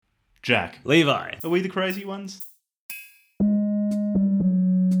Jack. Levi. Are we the crazy ones?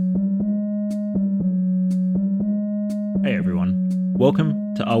 Hey everyone.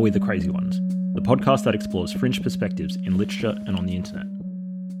 Welcome to Are We the Crazy Ones, the podcast that explores fringe perspectives in literature and on the internet.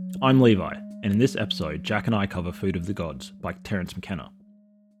 I'm Levi, and in this episode, Jack and I cover Food of the Gods by Terence McKenna.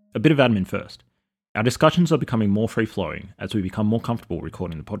 A bit of admin first. Our discussions are becoming more free-flowing as we become more comfortable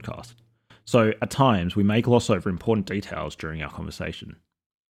recording the podcast. So, at times, we may gloss over important details during our conversation.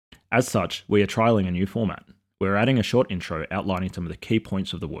 As such, we are trialling a new format. We're adding a short intro outlining some of the key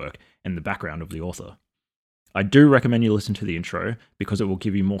points of the work and the background of the author. I do recommend you listen to the intro because it will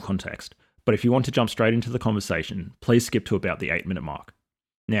give you more context, but if you want to jump straight into the conversation, please skip to about the 8-minute mark.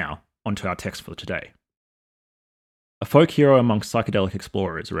 Now, onto our text for today. A folk hero amongst psychedelic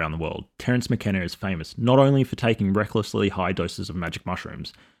explorers around the world, Terence McKenna is famous not only for taking recklessly high doses of magic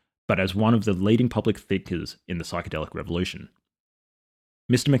mushrooms, but as one of the leading public thinkers in the psychedelic revolution.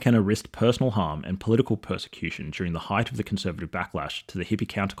 Mr. McKenna risked personal harm and political persecution during the height of the conservative backlash to the hippie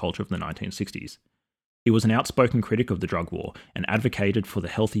counterculture of the 1960s. He was an outspoken critic of the drug war and advocated for the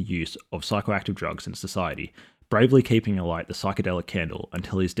healthy use of psychoactive drugs in society, bravely keeping alight the psychedelic candle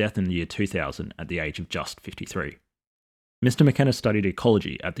until his death in the year 2000 at the age of just 53. Mr. McKenna studied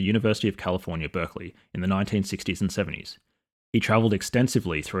ecology at the University of California, Berkeley in the 1960s and 70s. He travelled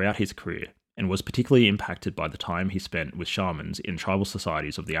extensively throughout his career and was particularly impacted by the time he spent with shamans in tribal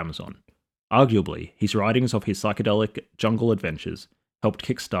societies of the Amazon. Arguably, his writings of his psychedelic jungle adventures helped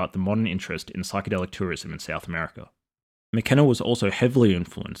kickstart the modern interest in psychedelic tourism in South America. McKenna was also heavily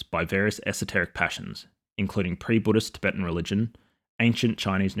influenced by various esoteric passions, including pre-Buddhist Tibetan religion, ancient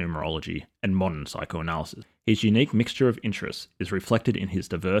Chinese numerology, and modern psychoanalysis. His unique mixture of interests is reflected in his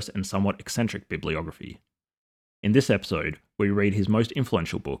diverse and somewhat eccentric bibliography. In this episode, we read his most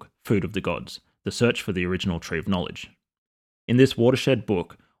influential book, Food of the Gods, The Search for the Original Tree of Knowledge. In this watershed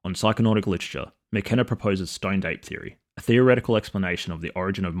book on psychonautic literature, McKenna proposes stoned ape theory, a theoretical explanation of the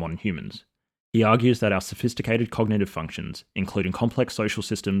origin of modern humans. He argues that our sophisticated cognitive functions, including complex social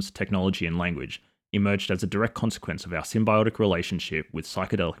systems, technology, and language, emerged as a direct consequence of our symbiotic relationship with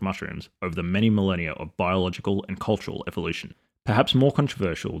psychedelic mushrooms over the many millennia of biological and cultural evolution. Perhaps more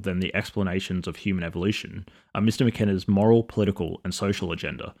controversial than the explanations of human evolution are Mr. McKenna's moral, political, and social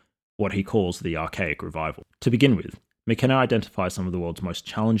agenda, what he calls the archaic revival. To begin with, McKenna identifies some of the world's most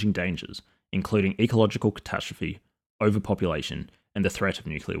challenging dangers, including ecological catastrophe, overpopulation, and the threat of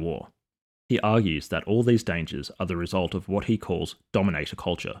nuclear war. He argues that all these dangers are the result of what he calls dominator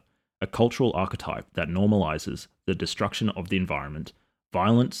culture, a cultural archetype that normalizes the destruction of the environment,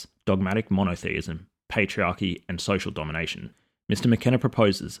 violence, dogmatic monotheism, patriarchy, and social domination. Mr. McKenna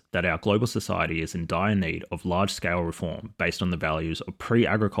proposes that our global society is in dire need of large-scale reform based on the values of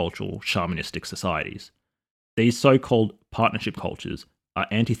pre-agricultural shamanistic societies. These so-called partnership cultures are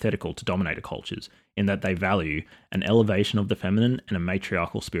antithetical to dominator cultures in that they value an elevation of the feminine and a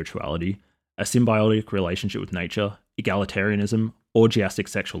matriarchal spirituality, a symbiotic relationship with nature, egalitarianism, orgiastic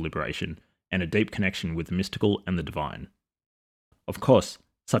sexual liberation, and a deep connection with the mystical and the divine. Of course,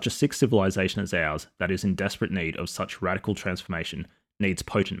 such a sick civilization as ours that is in desperate need of such radical transformation needs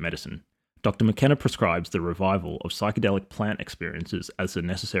potent medicine. Dr. McKenna prescribes the revival of psychedelic plant experiences as a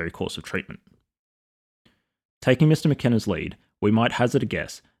necessary course of treatment. Taking Mr. McKenna's lead, we might hazard a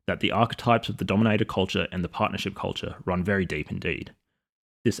guess that the archetypes of the dominator culture and the partnership culture run very deep indeed.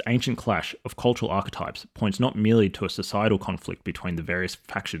 This ancient clash of cultural archetypes points not merely to a societal conflict between the various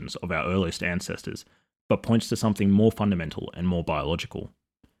factions of our earliest ancestors, but points to something more fundamental and more biological.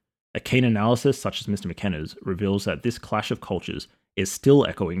 A keen analysis such as Mr. McKenna's reveals that this clash of cultures is still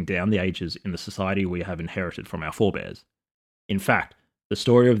echoing down the ages in the society we have inherited from our forebears. In fact, the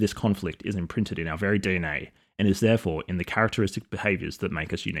story of this conflict is imprinted in our very DNA and is therefore in the characteristic behaviours that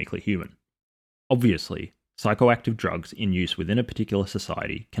make us uniquely human. Obviously, psychoactive drugs in use within a particular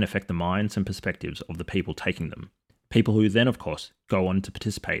society can affect the minds and perspectives of the people taking them, people who then, of course, go on to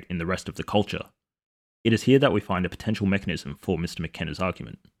participate in the rest of the culture. It is here that we find a potential mechanism for Mr. McKenna's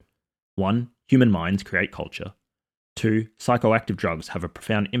argument. 1. Human minds create culture. 2. Psychoactive drugs have a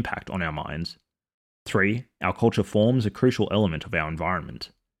profound impact on our minds. 3. Our culture forms a crucial element of our environment.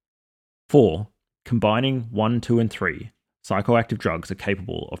 4. Combining 1, 2, and 3, psychoactive drugs are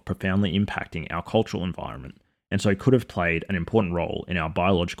capable of profoundly impacting our cultural environment, and so could have played an important role in our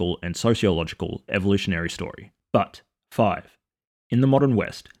biological and sociological evolutionary story. But 5. In the modern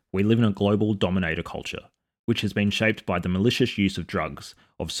West, we live in a global dominator culture, which has been shaped by the malicious use of drugs,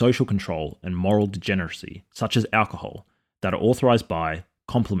 of social control and moral degeneracy, such as alcohol, that are authorized by,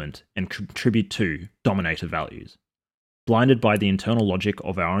 complement, and contribute to dominator values. Blinded by the internal logic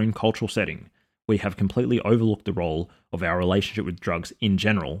of our own cultural setting, we have completely overlooked the role of our relationship with drugs in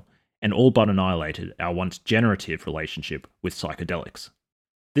general and all but annihilated our once generative relationship with psychedelics.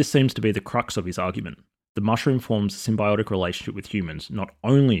 This seems to be the crux of his argument. The mushroom forms a symbiotic relationship with humans not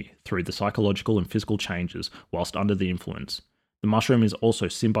only through the psychological and physical changes whilst under the influence, the mushroom is also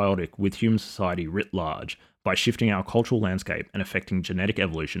symbiotic with human society writ large by shifting our cultural landscape and affecting genetic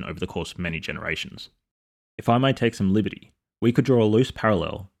evolution over the course of many generations. If I may take some liberty, we could draw a loose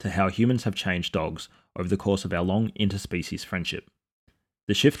parallel to how humans have changed dogs over the course of our long interspecies friendship.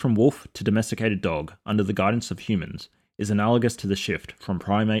 The shift from wolf to domesticated dog under the guidance of humans is analogous to the shift from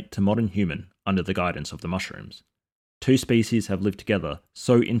primate to modern human under the guidance of the mushrooms. Two species have lived together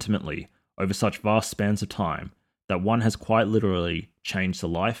so intimately over such vast spans of time that one has quite literally changed the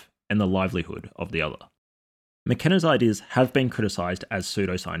life and the livelihood of the other. McKenna's ideas have been criticised as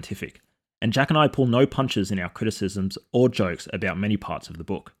pseudoscientific, and Jack and I pull no punches in our criticisms or jokes about many parts of the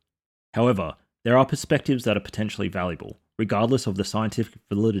book. However, there are perspectives that are potentially valuable, regardless of the scientific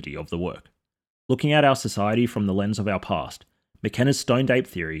validity of the work. Looking at our society from the lens of our past, McKenna's stoned ape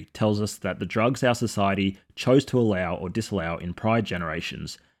theory tells us that the drugs our society chose to allow or disallow in prior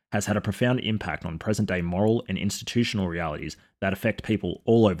generations has had a profound impact on present-day moral and institutional realities that affect people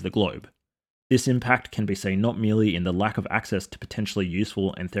all over the globe. This impact can be seen not merely in the lack of access to potentially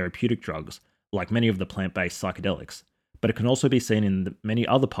useful and therapeutic drugs, like many of the plant-based psychedelics, but it can also be seen in the many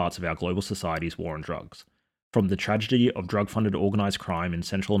other parts of our global society's war on drugs, from the tragedy of drug-funded organised crime in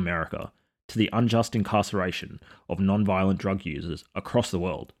Central America to the unjust incarceration of non-violent drug users across the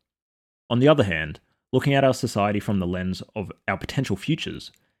world. On the other hand, looking at our society from the lens of our potential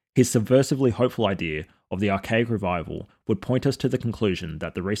futures, his subversively hopeful idea of the archaic revival would point us to the conclusion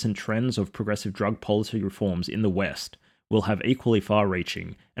that the recent trends of progressive drug policy reforms in the West will have equally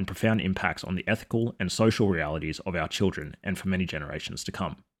far-reaching and profound impacts on the ethical and social realities of our children and for many generations to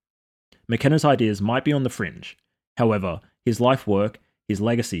come. McKenna's ideas might be on the fringe. However, his life work, his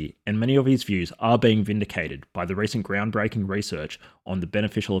legacy, and many of his views are being vindicated by the recent groundbreaking research on the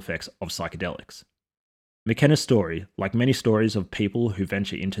beneficial effects of psychedelics. McKenna's story, like many stories of people who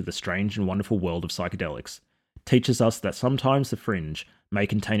venture into the strange and wonderful world of psychedelics, teaches us that sometimes the fringe may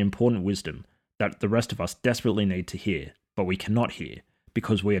contain important wisdom that the rest of us desperately need to hear, but we cannot hear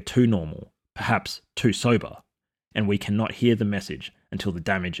because we are too normal, perhaps too sober, and we cannot hear the message until the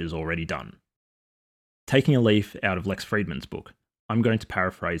damage is already done. Taking a leaf out of Lex Friedman's book, I'm going to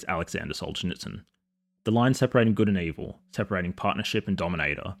paraphrase Alexander Solzhenitsyn. The line separating good and evil, separating partnership and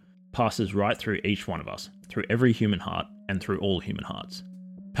dominator, passes right through each one of us, through every human heart, and through all human hearts.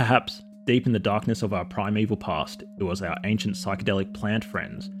 Perhaps, deep in the darkness of our primeval past, it was our ancient psychedelic plant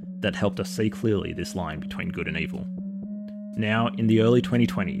friends that helped us see clearly this line between good and evil. Now, in the early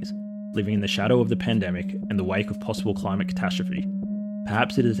 2020s, living in the shadow of the pandemic and the wake of possible climate catastrophe,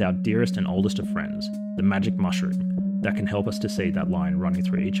 perhaps it is our dearest and oldest of friends, the magic mushroom, that can help us to see that line running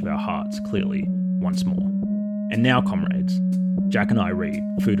through each of our hearts clearly once more. And now, comrades, Jack and I read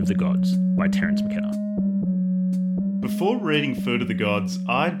Food of the Gods by Terence McKenna. Before reading Food of the Gods,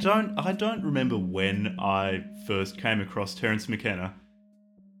 I don't remember when I first came across Terence McKenna.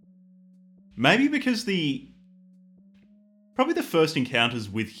 Maybe because probably the first encounters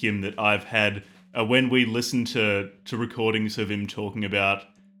with him that I've had are when we listened to recordings of him talking about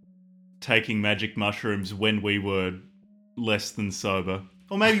taking magic mushrooms when we were less than sober.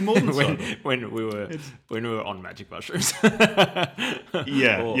 Or maybe more than sober. when we were on magic mushrooms.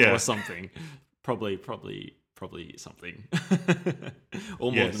 Or something. Probably something.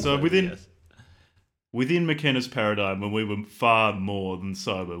 Or more than so sober, yes. Within McKenna's paradigm, when we were far more than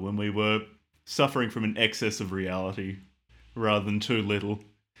sober, when we were suffering from an excess of reality rather than too little,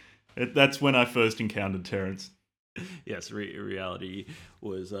 that's when I first encountered Terence. Yes, reality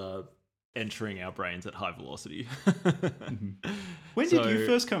was entering our brains at high velocity. When did you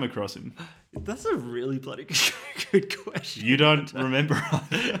first come across him? That's a really bloody good question. You don't remember?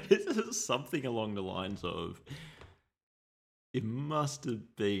 It's something along the lines of, it must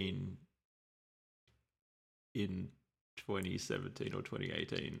have been in 2017 or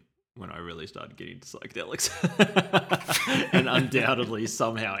 2018 when I really started getting into psychedelics. And undoubtedly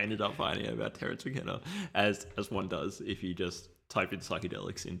somehow ended up finding out about Terence McKenna, as one does if you just type in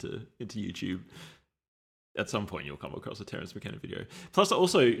psychedelics into YouTube. At some point you'll come across a Terence McKenna video. Plus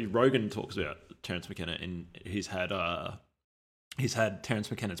also Rogan talks about Terence McKenna, and he's had Terence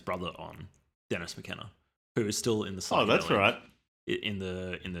McKenna's brother on, Dennis McKenna, who is still in the psychedelic, that's right, in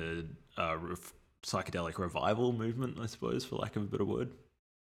the psychedelic revival movement, I suppose, for lack of a better word.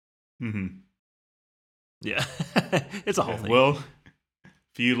 Mm-hmm. Yeah. It's a whole thing. Well,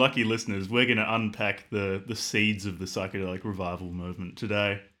 for you lucky listeners, we're going to unpack the seeds of the psychedelic revival movement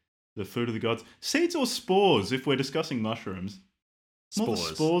today. The Food of the Gods. Seeds or spores, if we're discussing mushrooms. More the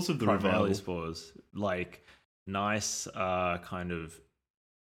spores of the primarily revival. spores, like nice kind of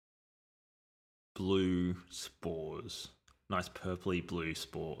blue spores, nice purpley blue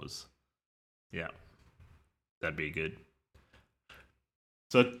spores. Yeah, that'd be good.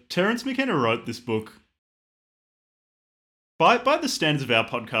 So Terence McKenna wrote this book, by the standards of our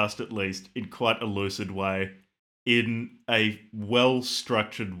podcast at least, in quite a lucid way, in a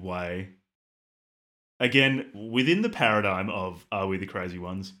well-structured way. Again, within the paradigm of Are We the Crazy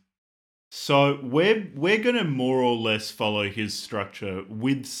Ones? So we're going to more or less follow his structure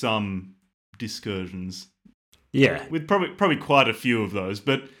with some discursions. Yeah. With probably quite a few of those,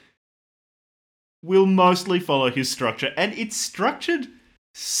 but we'll mostly follow his structure. And it's structured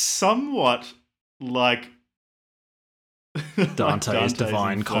somewhat like Dante's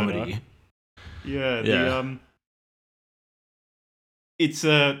Divine Inferno. Comedy. Yeah. It's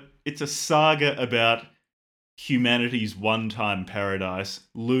a saga about humanity's one-time paradise,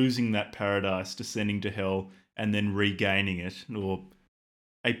 losing that paradise, descending to hell, and then regaining it, or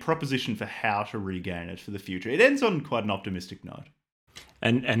a proposition for how to regain it for the future. It ends on quite an optimistic note.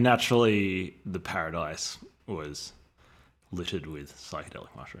 And naturally, the paradise was littered with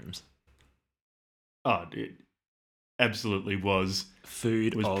psychedelic mushrooms. Oh, it absolutely was.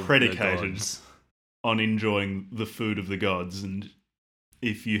 Food was of predicated the gods. on enjoying the food of the gods, and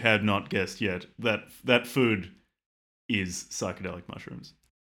if you have not guessed yet, that food is psychedelic mushrooms.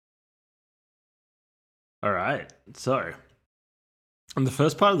 All right. So, and the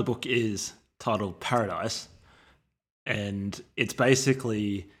first part of the book is titled Paradise, and it's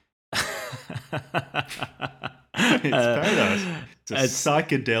basically It's paradise. It's a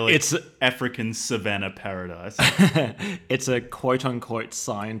psychedelic African savanna paradise. It's a quote-unquote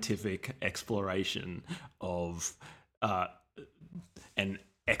scientific exploration of an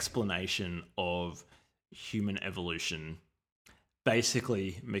explanation of human evolution.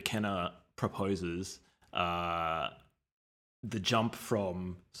 Basically, McKenna proposes the jump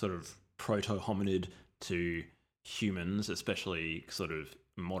from sort of proto-hominid to humans, especially sort of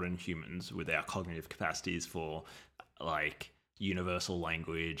modern humans with our cognitive capacities for like universal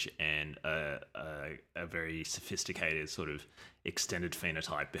language and a very sophisticated sort of extended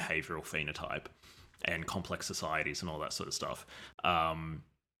phenotype, behavioral phenotype, and complex societies and all that sort of stuff.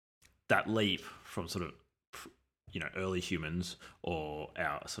 That leap from sort of early humans or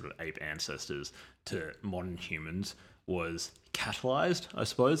our sort of ape ancestors to modern humans was catalyzed, I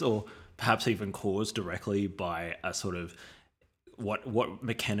suppose, or perhaps even caused directly by a sort of what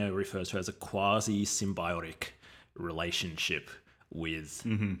McKenna refers to as a quasi-symbiotic relationship with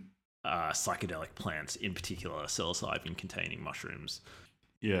psychedelic plants, in particular psilocybin-containing mushrooms.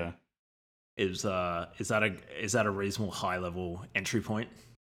 Yeah, is that a reasonable high-level entry point?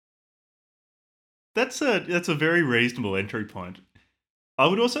 That's a very reasonable entry point. I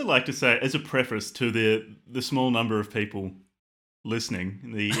would also like to say, as a preface to the small number of people listening,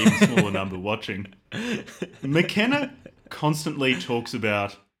 the even smaller number watching, McKenna constantly talks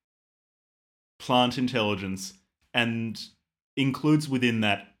about plant intelligence and includes within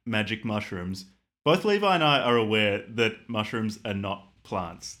that magic mushrooms. Both Levi and I are aware that mushrooms are not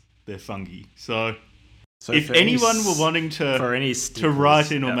plants; they're fungi. So if anyone were wanting to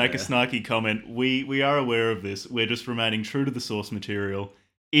write in or make a snarky comment, we are aware of this. We're just remaining true to the source material,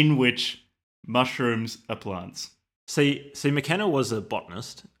 in which mushrooms are plants. See, McKenna was a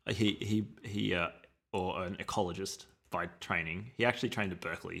botanist. He or an ecologist by training. He actually trained at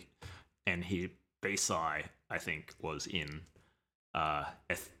Berkeley, and he BSci, I think, was in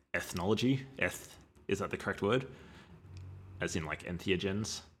ethnology. Is that the correct word? As in like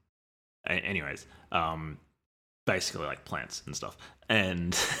entheogens. Anyways, basically like plants and stuff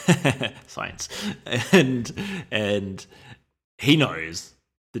and science, and he knows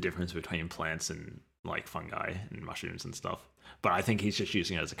the difference between plants and like fungi and mushrooms and stuff. But I think he's just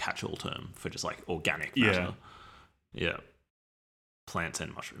using it as a catch-all term for just like organic matter. Yeah. Plants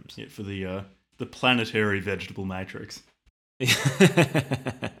and mushrooms. Yeah, for the planetary vegetable matrix.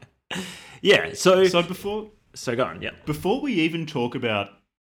 Yeah. So go on. Yeah. Before we even talk about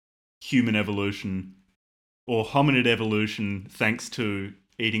human evolution or hominid evolution thanks to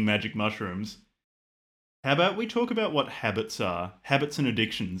eating magic mushrooms, how about we talk about what habits are, habits and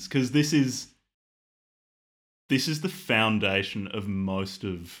addictions, because this is the foundation of most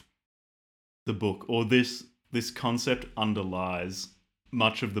of the book, or this concept underlies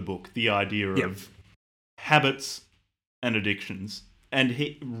much of the book, the idea of habits and addictions. And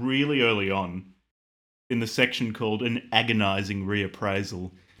he really early on, in the section called An Agonizing Reappraisal,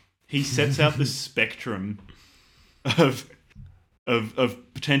 he sets out the spectrum of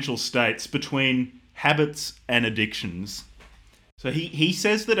potential states between habits and addictions. So he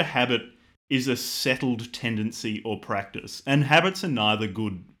says that a habit is a settled tendency or practice, and habits are neither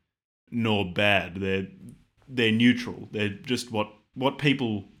good nor bad. They're neutral. They're just what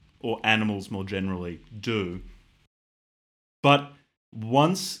people or animals more generally do. But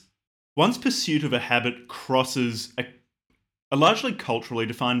once pursuit of a habit crosses a largely culturally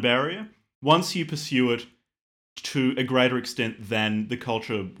defined barrier, once you pursue it to a greater extent than the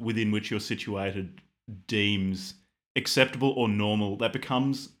culture within which you're situated deems acceptable or normal, that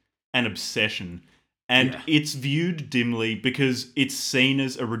becomes an obsession. And it's viewed dimly because it's seen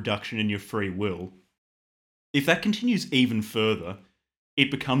as a reduction in your free will. If that continues even further, it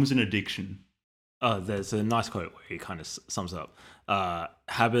becomes an addiction. There's a nice quote where he kind of sums up.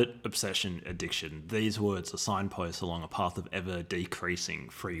 Habit, obsession, addiction. These words are signposts along a path of ever decreasing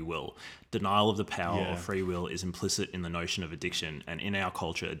free will. Denial of the power of free will is implicit in the notion of addiction, and in our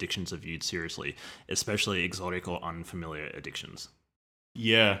culture, addictions are viewed seriously, especially exotic or unfamiliar addictions.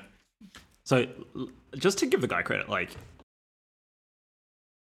 Yeah. So, just to give the guy credit, like,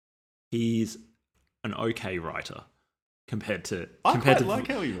 he's an okay writer. Compared to I quite like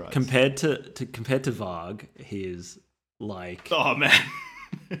how he writes. Compared to Varg, he's like, oh man,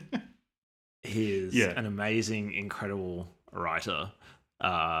 he is an amazing, incredible writer.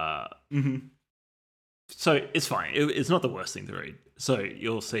 So it's fine. It's not the worst thing to read. So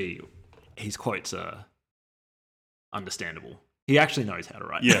you'll see his quotes are understandable. He actually knows how to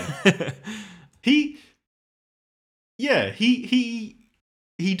write. Yeah,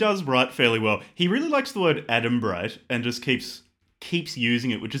 he does write fairly well. He really likes the word adumbrate and just keeps using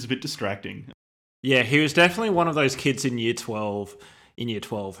it, which is a bit distracting. Yeah, he was definitely one of those kids in year 12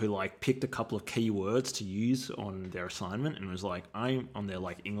 who like picked a couple of key words to use on their assignment and was like, I'm on their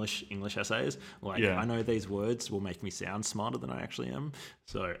like English essays. Like, I know these words will make me sound smarter than I actually am,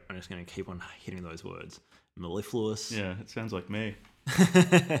 so I'm just going to keep on hitting those words. Mellifluous. Yeah, it sounds like me.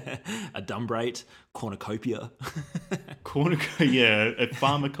 Adumbrate, cornucopia. A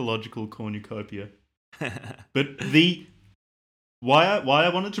pharmacological cornucopia. But why I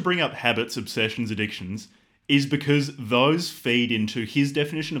wanted to bring up habits, obsessions, addictions is because those feed into his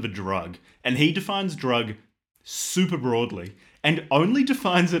definition of a drug, and he defines drug super broadly and only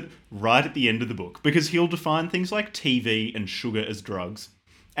defines it right at the end of the book, because he'll define things like TV and sugar as drugs.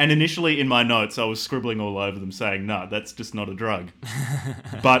 And initially in my notes, I was scribbling all over them saying, no, that's just not a drug.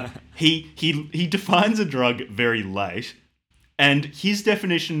 But he defines a drug very late, and his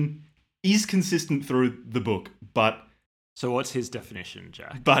definition is consistent through the book, but... So what's his definition,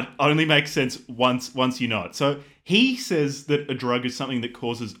 Jack? But only makes sense once you know it. So he says that a drug is something that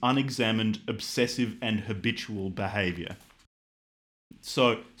causes unexamined, obsessive, and habitual behaviour.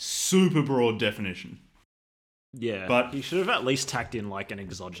 So, super broad definition. Yeah, but he should have at least tacked in like an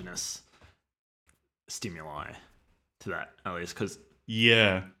exogenous stimuli to that, at least, because...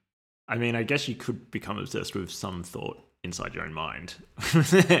 Yeah. I mean, I guess you could become obsessed with some thought inside your own mind,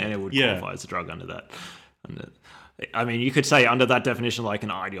 and it would qualify as a drug under that. I mean, you could say under that definition, like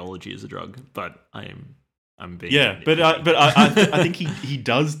an ideology is a drug, but I'm being... Yeah, but I think he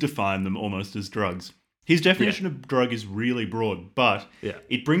does define them almost as drugs. His definition of drug is really broad, but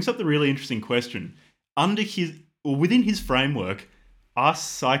it brings up the really interesting question. Within his framework, are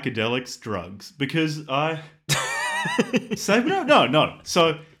psychedelics drugs? Because no.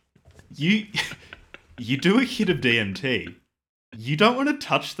 So you do a hit of DMT, you don't want to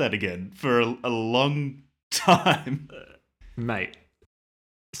touch that again for a long time, mate.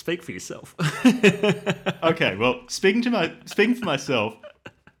 Speak for yourself. Okay, well, speaking for myself,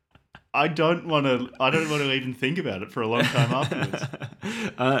 I don't want to even think about it for a long time afterwards.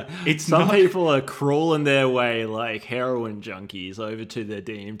 Some people are crawling their way like heroin junkies over to their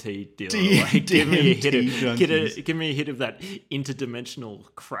DMT dealer. Give me a hit of that interdimensional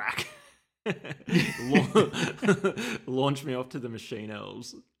crack. Launch me off to the machine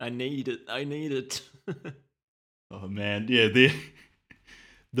elves. I need it. Oh man, yeah,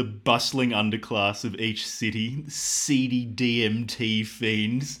 the bustling underclass of each city, seedy DMT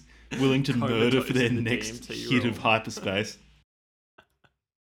fiends willing to murder for their next hit of hyperspace.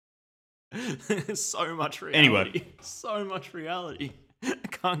 So much reality. Anyway. So much reality. I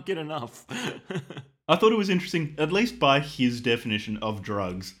can't get enough. I thought it was interesting, at least by his definition of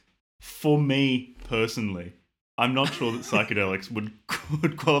drugs. For me, personally, I'm not sure that psychedelics would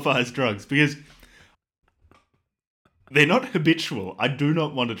qualify as drugs, because they're not habitual. I do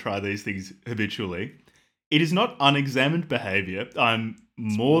not want to try these things habitually. It is not unexamined behavior. I'm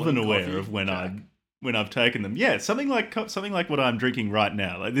more than aware of when I've taken them. Yeah, something like what I'm drinking right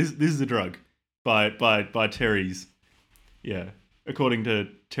now. Like this is a drug by Terry's. Yeah, according to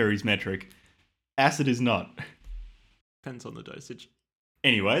Terry's metric, acid is not. Depends on the dosage.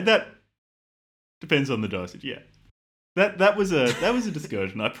 Anyway, that depends on the dosage. Yeah, that was a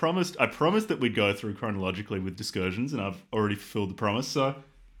discursion. I promised that we'd go through chronologically with discursions, and I've already fulfilled the promise.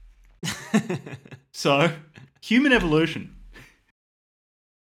 So human evolution.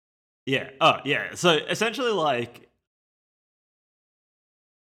 Yeah. Oh, yeah. So essentially, like,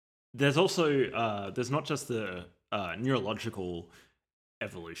 there's also there's not just the neurological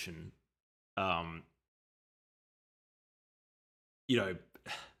evolution.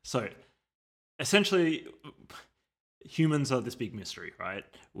 So essentially, humans are this big mystery, right?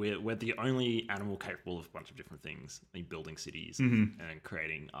 We're the only animal capable of a bunch of different things, like building cities and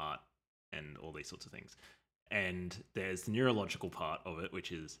creating art and all these sorts of things. And there's the neurological part of it,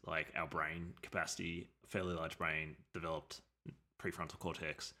 which is like our brain capacity, fairly large brain, developed prefrontal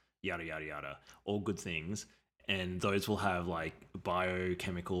cortex, yada, yada, yada, all good things. And those will have like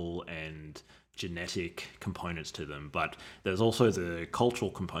biochemical and genetic components to them. But there's also the cultural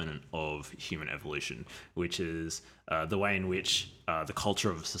component of human evolution, which is the way in which the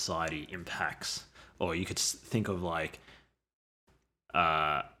culture of society impacts, or you could think of like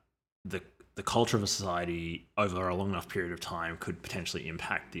the culture of a society over a long enough period of time could potentially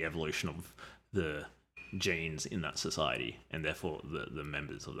impact the evolution of the genes in that society and therefore the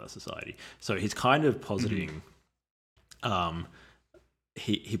members of that society. So he's kind of positing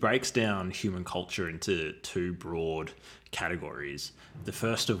he breaks down human culture into two broad categories. The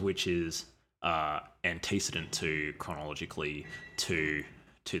first of which is antecedent to chronologically to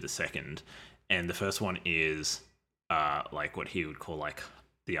the second, and the first one is like what he would call like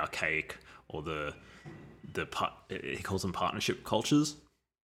the archaic, or he calls them partnership cultures.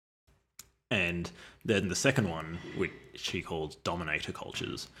 And then the second one, which he calls dominator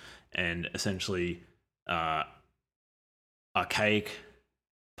cultures. And essentially, archaic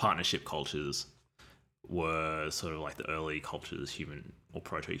partnership cultures were sort of like the early cultures, human or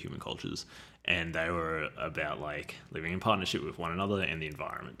proto-human cultures. And they were about like living in partnership with one another and the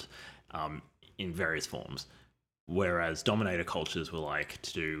environment in various forms. Whereas dominator cultures were like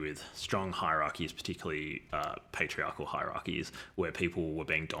to do with strong hierarchies, particularly patriarchal hierarchies, where people were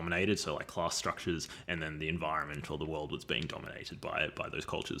being dominated, so like class structures, and then the environment or the world was being dominated by those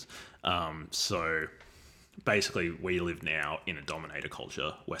cultures. So basically, we live now in a dominator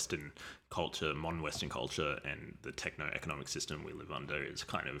culture, Western culture, modern Western culture, and the techno-economic system we live under is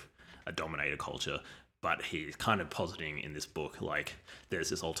kind of a dominator culture. But he's kind of positing in this book, like, there's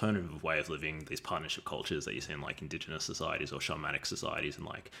this alternative way of living, these partnership cultures that you see in, like, indigenous societies or shamanic societies in,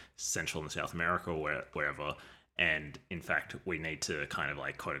 like, Central and South America or wherever. And, in fact, we need to kind of,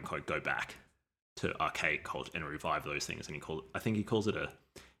 like, quote-unquote, go back to archaic culture and revive those things. And I think he calls it a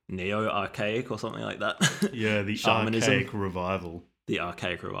neo-archaic or something like that. Yeah, the archaic revival. The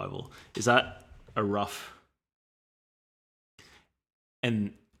archaic revival. Is that a rough...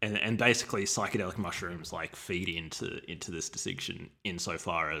 And basically psychedelic mushrooms like feed into this distinction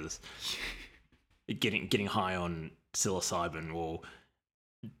insofar as getting high on psilocybin will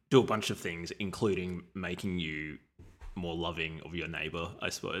do a bunch of things, including making you more loving of your neighbor, I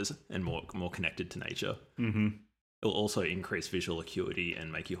suppose, and more connected to nature. Mm-hmm. It will also increase visual acuity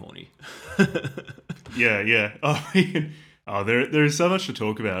and make you horny. Yeah. There is so much to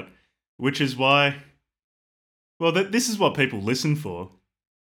talk about, which is why. Well, this is what people listen for.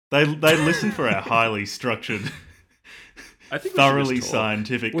 They listen for our highly structured, I think thoroughly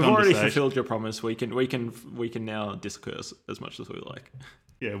scientific We've conversation. already fulfilled your promise. We can now discourse as much as we like.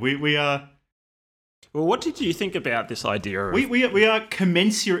 Yeah, we are. Well, what did you think about this idea of... We are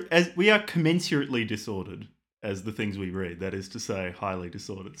commensurately disordered as the things we read. That is to say, highly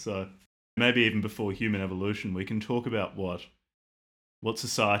disordered. So maybe even before human evolution, we can talk about what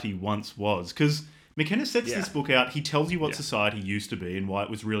society once was, because McKenna sets this book out. He tells you what society used to be and why it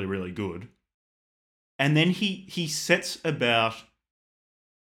was really, really good. And then he sets about...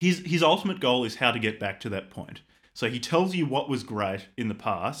 His ultimate goal is how to get back to that point. So he tells you what was great in the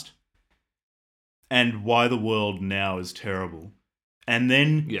past and why the world now is terrible. And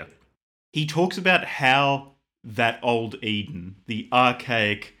then he talks about how that old Eden, the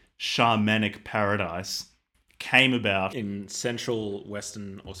archaic, shamanic paradise... came about in Central,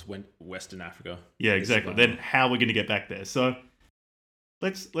 Western, or Western Africa. Yeah, exactly. Then how we're going to get back there. So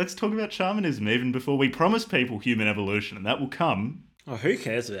let's talk about shamanism even before we promise people human evolution, and that will come. Oh, who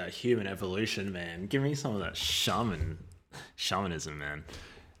cares about human evolution, man? Give me some of that shamanism, man.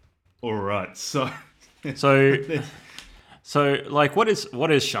 All right, so like, what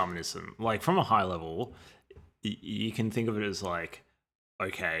is shamanism? Like, from a high level, you can think of it as like,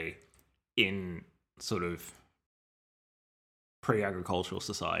 okay, in sort of pre-agricultural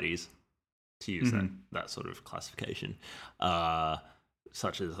societies, to use that sort of classification,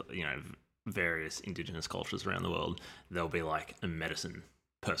 such as, various indigenous cultures around the world. There'll be like a medicine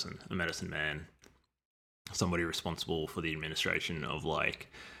person, a medicine man, somebody responsible for the administration of like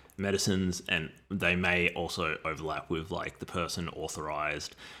medicines, and they may also overlap with like the person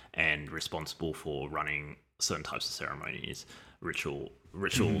authorized and responsible for running certain types of ceremonies,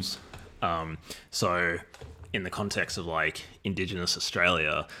 rituals. So in the context of like Indigenous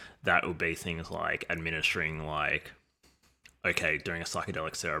Australia, that would be things like administering like, okay, during a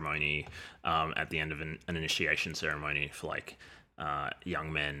psychedelic ceremony, at the end of an initiation ceremony for like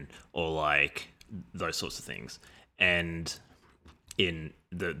young men, or like those sorts of things. And in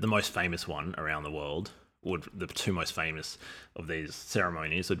the most famous one around the world, the two most famous of these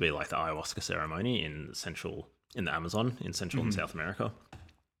ceremonies would be like the ayahuasca ceremony in the Amazon in Central and South America,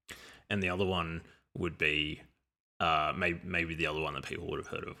 and the other one would be maybe the other one that people would have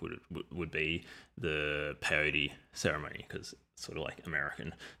heard of would be the peyote ceremony, because it's sort of like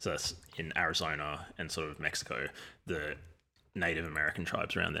American. So that's in Arizona and sort of Mexico. The Native American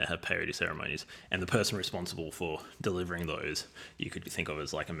tribes around there have peyote ceremonies, and the person responsible for delivering those you could think of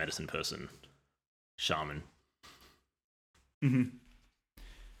as like a medicine person, shaman.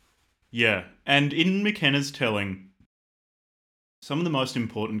 Yeah, and in McKenna's telling, some of the most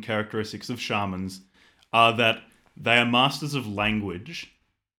important characteristics of shamans are that they are masters of language.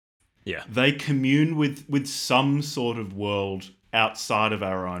 Yeah. They commune with some sort of world outside of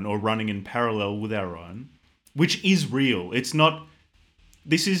our own, or running in parallel with our own, which is real. It's not.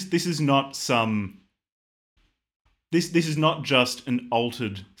 This is not some. This is not just an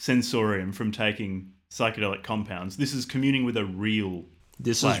altered sensorium from taking psychedelic compounds. This is communing with a real.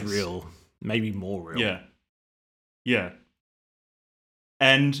 This place. is real, maybe more real. Yeah.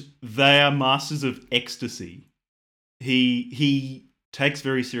 And they are masters of ecstasy. He takes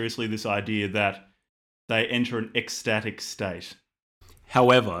very seriously this idea that they enter an ecstatic state.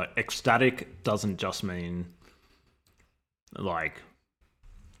 However, ecstatic doesn't just mean like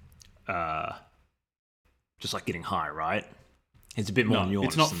just like getting high, right? It's a bit more nuanced.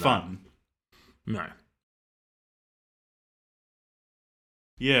 It's not than fun. That. No.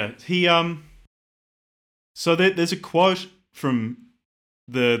 Yeah, he So there's a quote from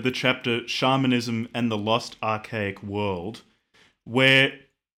the chapter Shamanism and the Lost Archaic World, where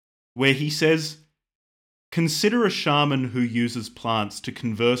he says, "Consider a shaman who uses plants to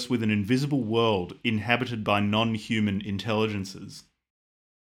converse with an invisible world inhabited by non-human intelligences."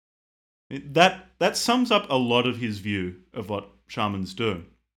 That sums up a lot of his view of what shamans do.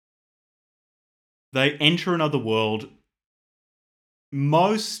 They enter another world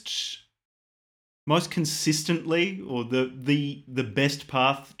most consistently, or the best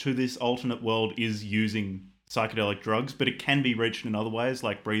path to this alternate world is using psychedelic drugs, but it can be reached in other ways,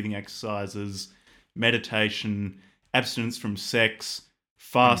 like breathing exercises, meditation, abstinence from sex,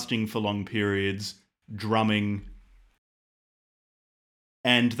 fasting for long periods, drumming.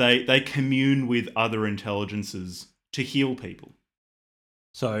 And they commune with other intelligences to heal people.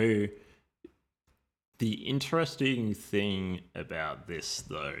 So the interesting thing about this,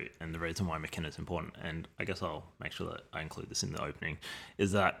 though, and the reason why McKenna is important, and I guess I'll make sure that I include this in the opening,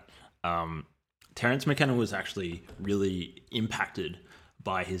 is that Terence McKenna was actually really impacted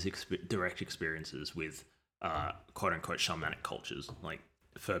by his direct experiences with quote-unquote shamanic cultures. Like,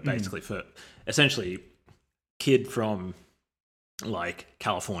 for essentially, kid from like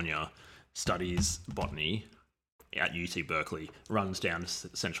California, studies botany at UT Berkeley, runs down to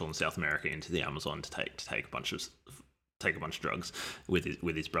Central and South America into the Amazon to take a bunch of drugs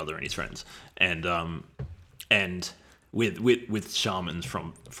with his brother and his friends, and with shamans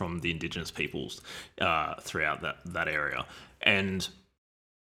from the indigenous peoples throughout that area, and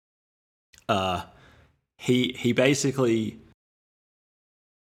he basically,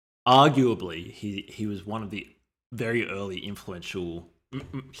 arguably, he was one of the very early influential,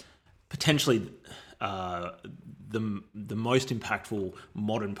 potentially the most impactful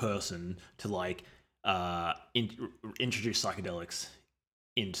modern person to like introduce psychedelics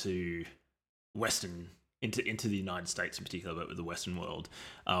into the United States in particular, but with the Western world,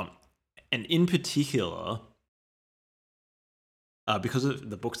 and in particular, because of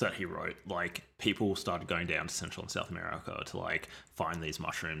the books that he wrote, like people started going down to Central and South America to like find these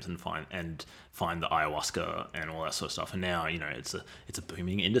mushrooms and find the ayahuasca and all that sort of stuff. And now, it's a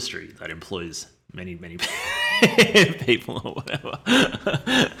booming industry that employs many people or whatever.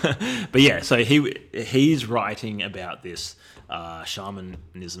 But yeah, so he's writing about this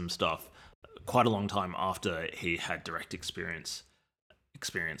shamanism stuff quite a long time after he had direct experience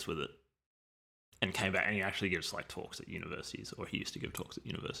with it, and came back, and he actually gives like talks at universities, or he used to give talks at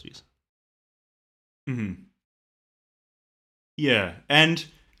universities. Mhm. Yeah, and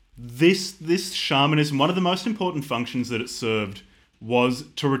this shamanism, one of the most important functions that it served was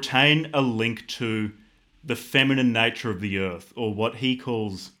to retain a link to the feminine nature of the earth, or what he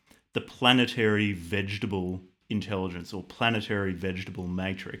calls the planetary vegetable intelligence, or planetary vegetable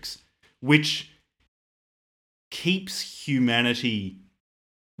matrix, which keeps humanity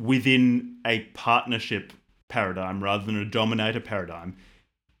within a partnership paradigm rather than a dominator paradigm.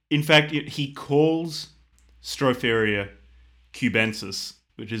 In fact, he calls Stropharia cubensis,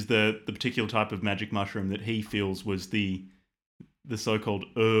 which is the particular type of magic mushroom that he feels was the so-called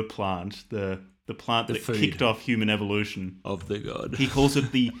plant, the plant The that food kicked off human evolution. of the god. He calls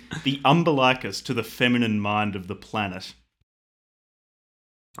it the umbilicus to the feminine mind of the planet.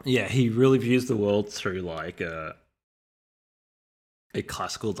 Yeah, he really views the world through like a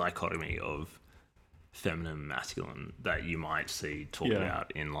classical dichotomy of feminine and masculine that you might see talked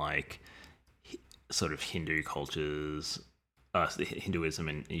about in like sort of Hindu cultures, Hinduism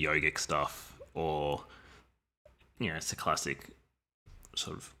and yogic stuff, or it's a classic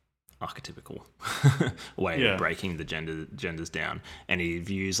sort of archetypical way of breaking the genders down. And he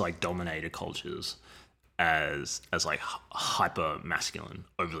views like dominator cultures as like hyper masculine,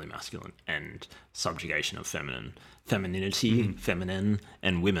 overly masculine, and subjugation of femininity, feminine,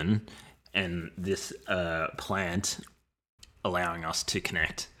 and women, and this plant allowing us to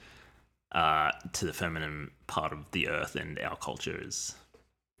connect to the feminine part of the earth and our culture is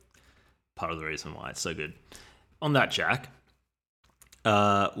part of the reason why it's so good. On that, Jack,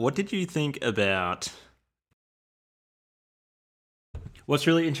 what did you think about? What's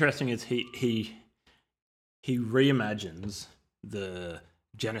really interesting is he reimagines the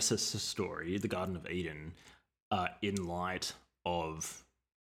Genesis story, the Garden of Eden, in light of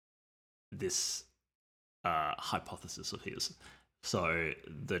this hypothesis of his. So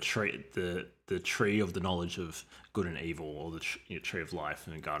the tree of the knowledge of good and evil, or the tree of life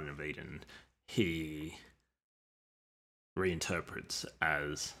in the Garden of Eden, he reinterprets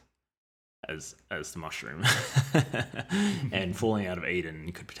as the mushroom. And falling out of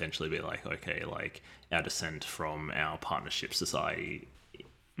Eden could potentially be like, okay, like our descent from our partnership society.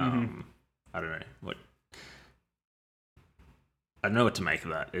 I don't know what to make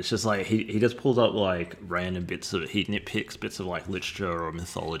of that. It's just like he just pulls up like random bits of, he nitpicks bits of like literature or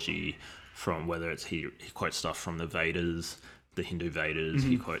mythology from, whether it's he quotes stuff from the Vedas, the Hindu Vedas,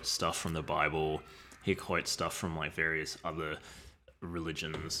 he quotes stuff from the Bible, he quotes stuff from like various other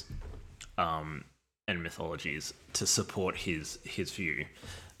religions and mythologies to support his view,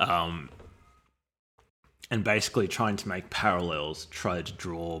 and basically try to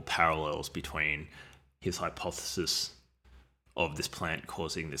draw parallels between his hypothesis of this plant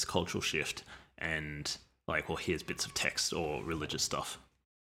causing this cultural shift and like, well, here's bits of text or religious stuff.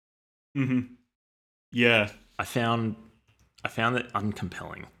 Yeah, I found it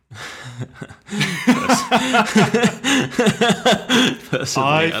uncompelling.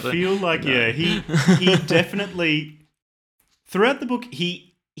 Personally, I feel like he definitely, throughout the book,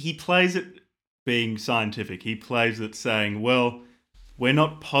 he plays it being scientific. He plays it saying, well, we're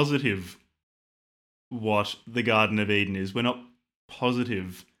not positive what the Garden of Eden is. We're not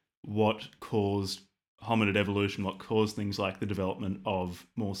positive what caused hominid evolution, what caused things like the development of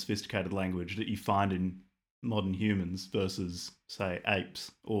more sophisticated language that you find in modern humans versus, say,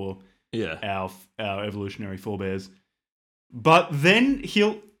 apes or our evolutionary forebears. But then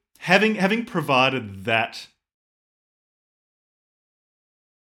he'll, having provided that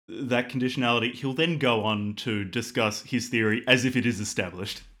conditionality, he'll then go on to discuss his theory as if it is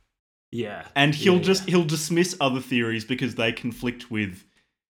established. Yeah. And he'll dismiss other theories because they conflict with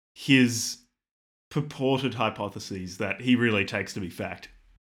his purported hypotheses that he really takes to be fact.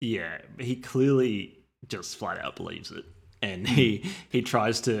 Yeah, he clearly just flat out believes it. And he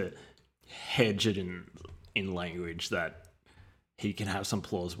tries to hedge it in language that he can have some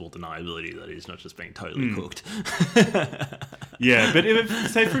plausible deniability that he's not just being totally cooked. Yeah, but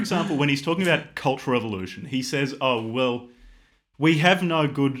say, for example, when he's talking about cultural evolution, he says, oh, well, we have no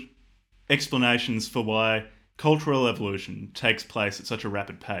good explanations for why cultural evolution takes place at such a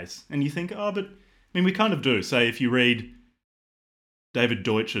rapid pace. And you think, oh, but, I mean, we kind of do. Say, if you read David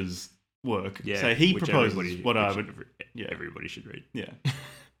Deutsch's work, say he proposes what I would... Everybody should read. Yeah.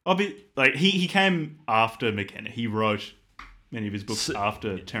 Like, he came after McKenna. He wrote many of his books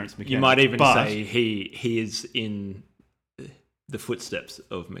after Terence McKenna. You might even say he is in the footsteps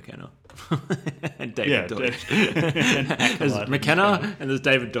of McKenna and David Deutsch. There's McKenna and there's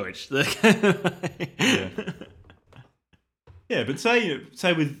David Deutsch. Yeah, but say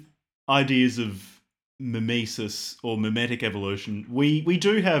with ideas of mimesis or mimetic evolution, we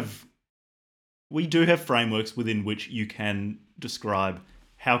do have we do have frameworks within which you can describe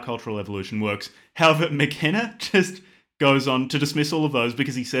how cultural evolution works. However, McKenna just goes on to dismiss all of those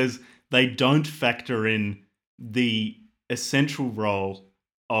because he says they don't factor in the essential role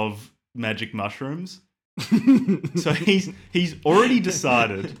of magic mushrooms. So he's already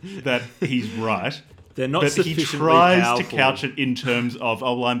decided that he's right. They're not but sufficiently he tries powerful to couch it in terms of,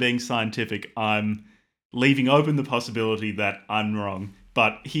 oh, well, I'm being scientific. I'm leaving open the possibility that I'm wrong.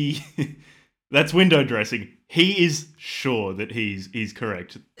 But that's window dressing. He is sure that he's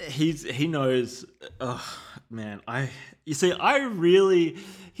correct. He knows. Oh man, here's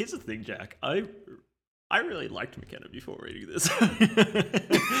the thing, Jack. I really liked McKenna before reading this.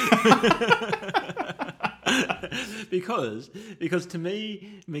 because to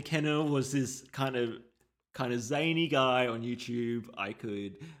me, McKenna was this kind of zany guy on YouTube I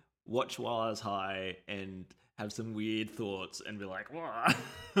could watch while I was high and have some weird thoughts and be like, wow,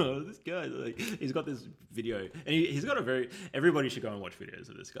 this guy, like, he's got this video, and he's got everybody should go and watch videos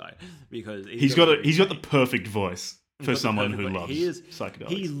of this guy because he's got the perfect voice for someone who loves psychedelics.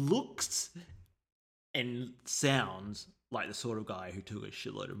 He looks and sounds like the sort of guy who took a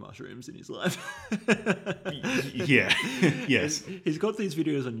shitload of mushrooms in his life. Yeah. Yes. He's got these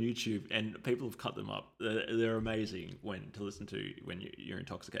videos on YouTube, and people have cut them up. They're amazing to listen to when you're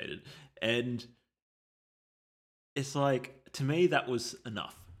intoxicated. And it's like, to me, that was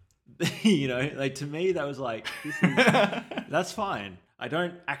enough. To me, that was like, that's fine. I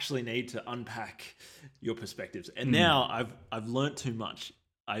don't actually need to unpack your perspectives. And now I've learnt too much.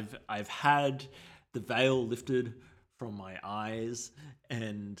 I've had the veil lifted from my eyes,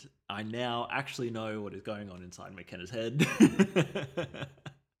 and I now actually know what is going on inside McKenna's head.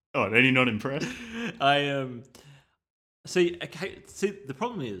 Oh, are you not impressed? I am. See, the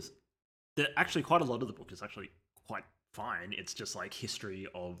problem is that actually quite a lot of the book is actually quite fine. It's just like history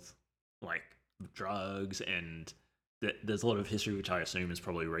of like drugs, and there's a lot of history which I assume is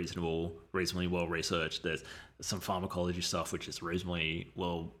probably reasonably well researched. There's some pharmacology stuff which is reasonably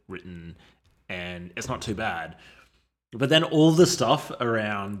well written, and it's not too bad. But then all the stuff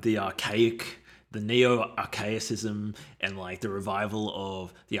around the neo-archaicism, and like the revival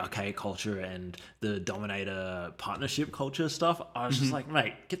of the archaic culture and the dominator partnership culture stuff, I was just like,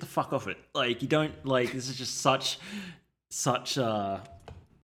 mate, get the fuck off it. Like, you don't, like, this is just such I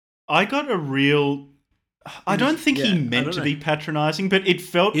got a real... I don't think he meant to be patronising, but it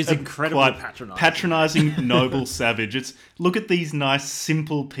felt He's incredibly patronising, noble savage. It's, look at these nice,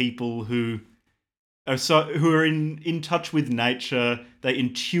 simple people who are in touch with nature. They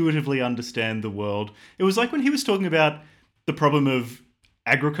intuitively understand the world. It was like when he was talking about the problem of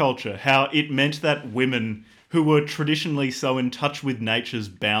agriculture, how it meant that women who were traditionally so in touch with nature's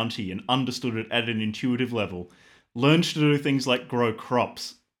bounty and understood it at an intuitive level learned to do things like grow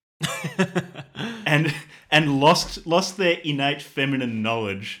crops. and lost their innate feminine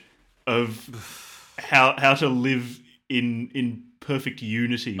knowledge of how to live in perfect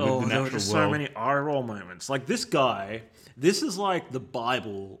unity with the natural world. There were just so many eye roll moments. Like, this guy, this is like the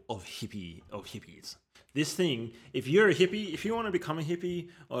Bible of hippies. This thing, if you're a hippie, if you want to become a hippie,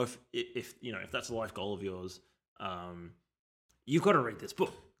 or if that's a life goal of yours, you've got to read this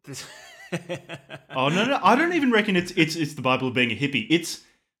book. Oh no, I don't even reckon it's the Bible of being a hippie. It's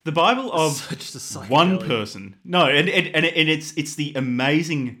the Bible of one person. No, and it's the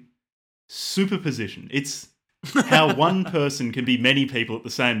amazing superposition. It's how one person can be many people at the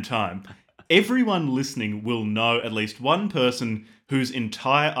same time. Everyone listening will know at least one person whose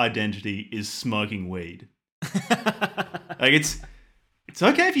entire identity is smoking weed. Like, it's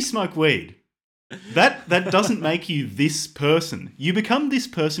okay if you smoke weed. That doesn't make you this person. You become this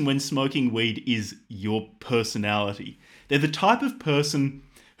person when smoking weed is your personality. They're the type of person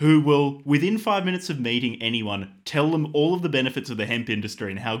who will, within 5 minutes of meeting anyone, tell them all of the benefits of the hemp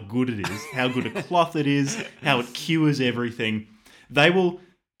industry and how good it is, how good a cloth it is, how it cures everything. They will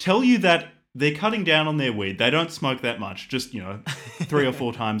tell you that they're cutting down on their weed. They don't smoke that much, just, 3 or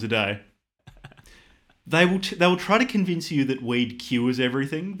 4 times a day. They will try to convince you that weed cures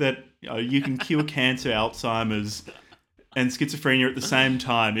everything, that you can cure cancer, Alzheimer's, and schizophrenia at the same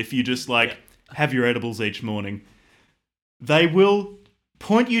time if you just have your edibles each morning. They will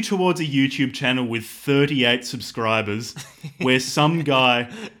point you towards a YouTube channel with 38 subscribers where some guy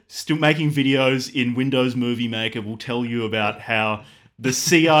still making videos in Windows Movie Maker will tell you about how the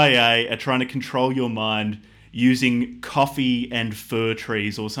CIA are trying to control your mind using coffee and fir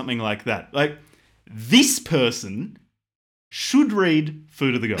trees or something like that. Like, this person should read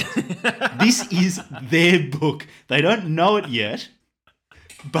Food of the Gods. This is their book. They don't know it yet,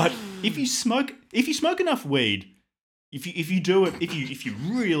 but if you smoke enough weed, if you do it, if you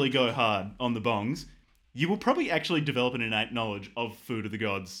really go hard on the bongs, you will probably actually develop an innate knowledge of food of the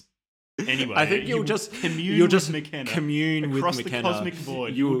gods. Anyway, I think you'll just commune with McKenna across the cosmic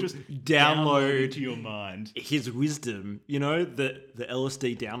void. You'll just download into your mind his wisdom. You know, the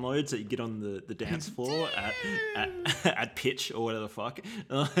LSD downloads that you get on the dance floor at pitch or whatever the fuck.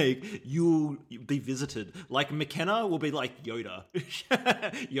 Like you'll be visited. Like McKenna will be like Yoda,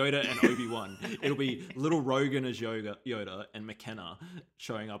 Yoda and Obi-Wan. It'll be little Rogan as Yoda and McKenna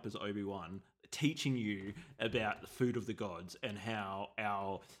showing up as Obi-Wan, teaching you about the food of the gods and how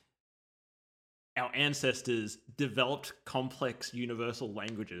our ancestors developed complex universal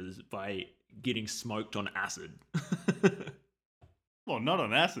languages by getting smoked on acid. Well, not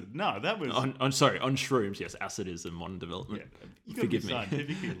on acid. No, that was... on shrooms. Yes, acid is a modern development. Yeah, Forgive me.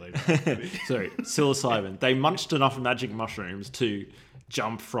 Sorry, psilocybin. They munched enough magic mushrooms to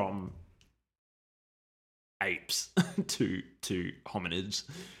jump from apes to hominids.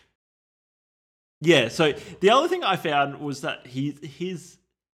 Yeah, so the other thing I found was that his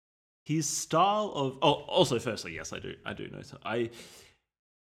style of... Oh, also, firstly, yes, I do know. So I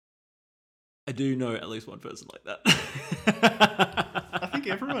do know at least one person like that. I think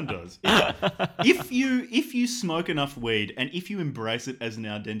everyone does. If you smoke enough weed and if you embrace it as an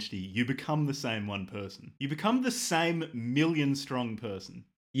identity, you become the same one person. You become the same million-strong person.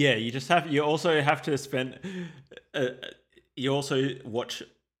 Yeah, you also have to spend... you also watch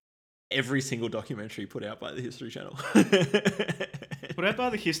every single documentary put out by the History Channel. Put out by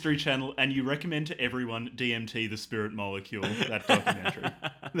the History Channel, and you recommend to everyone DMT, the Spirit Molecule, that documentary.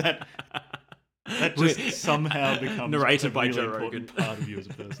 that just somehow becomes narrated by really Joe important Rogan. part of you as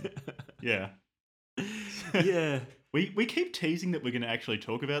a person. Yeah. Yeah. We keep teasing that we're going to actually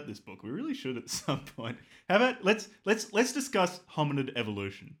talk about this book. We really should at some point. How about let's discuss hominid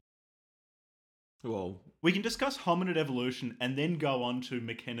evolution. Well, we can discuss hominid evolution and then go on to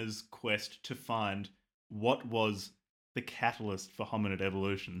McKenna's quest to find what was the catalyst for hominid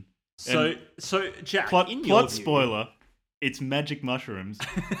evolution. So Jack, plot in your view, spoiler, it's magic mushrooms.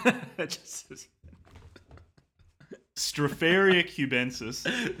 Stropharia cubensis.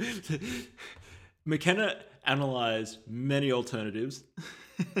 McKenna analysed many alternatives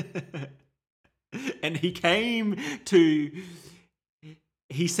and he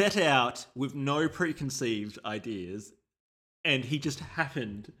set out with no preconceived ideas, and he just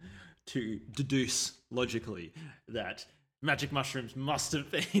happened to deduce logically that magic mushrooms must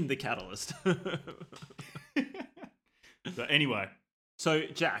have been the catalyst. So anyway. So,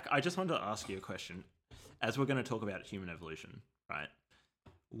 Jack, I just wanted to ask you a question. As we're going to talk about human evolution, right?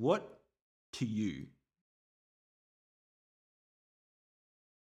 What, to you,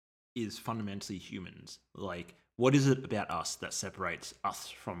 is fundamentally humans? Like, what is it about us that separates us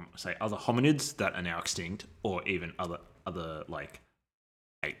from, say, other hominids that are now extinct, or even other like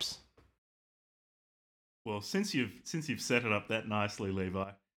apes? Well, since you've set it up that nicely, Levi,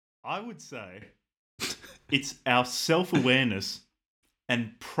 I would say it's our self-awareness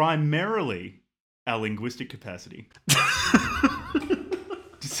and primarily our linguistic capacity.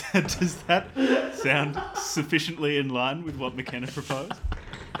 Does that sound sufficiently in line with what McKenna proposed?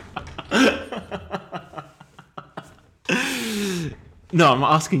 No, I'm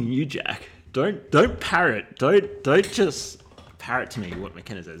asking you, Jack. Don't parrot. Don't just parrot to me what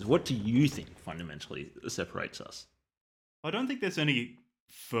McKenna says. What do you think fundamentally separates us? I don't think there's any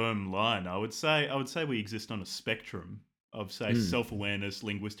firm line. I would say we exist on a spectrum of, say, self-awareness,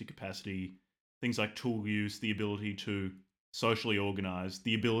 linguistic capacity, things like tool use, the ability to socially organize,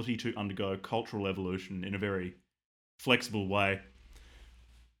 the ability to undergo cultural evolution in a very flexible way.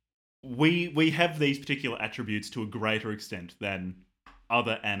 We have these particular attributes to a greater extent than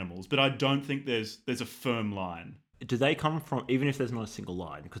other animals, but I don't think there's a firm line. Do they come from, even if there's not a single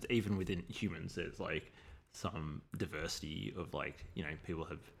line, because even within humans there's like some diversity of, like, you know, people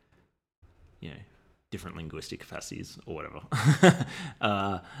have, you know, different linguistic capacities or whatever.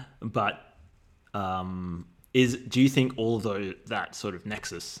 Do you think all of that sort of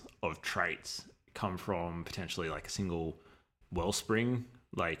nexus of traits come from potentially like a single wellspring?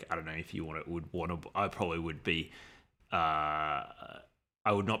 Like, I don't know if you would want to. I probably would be.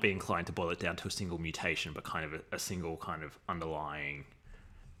 I would not be inclined to boil it down to a single mutation, but kind of a single kind of underlying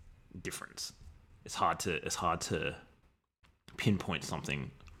difference. It's hard to pinpoint something.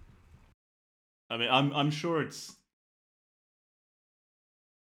 I mean, I'm sure it's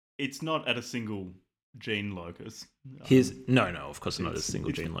not at a single gene locus. No, of course not a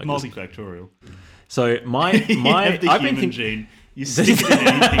single gene locus. Multifactorial. So my I've been thinking gene. You stick it in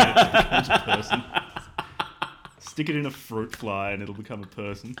anything and it becomes a person. Stick it in a fruit fly and it'll become a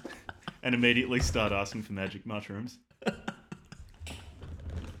person. And immediately start asking for magic mushrooms.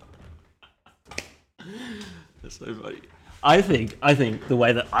 so funny. I think the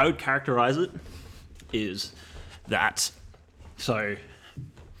way that I would characterize it is that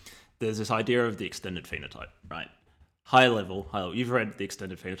there's this idea of the extended phenotype, right? High level. You've read the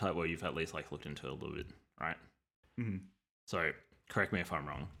extended phenotype, or you've at least looked into it a little bit, right? Mm-hmm. So correct me if I'm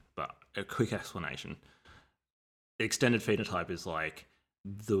wrong, but a quick explanation. The extended phenotype is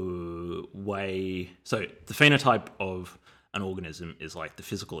the way. So the phenotype of an organism is the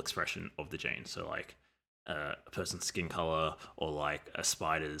physical expression of the gene. So a person's skin color, or a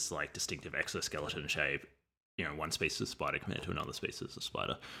spider's distinctive exoskeleton shape. One species of spider compared to another species of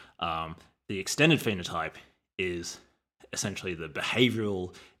spider. The extended phenotype is essentially the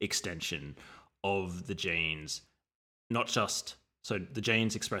behavioral extension of the genes, not just so the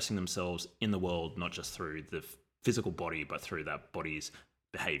genes expressing themselves in the world, not just through the physical body, but through that body's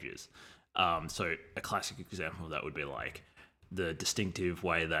behaviors. So a classic example of that would be the distinctive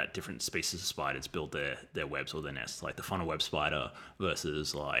way that different species of spiders build their webs or their nests, like the funnel web spider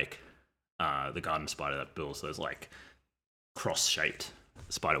versus the garden spider that builds those cross-shaped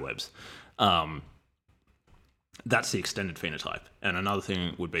spider webs. That's the extended phenotype. And another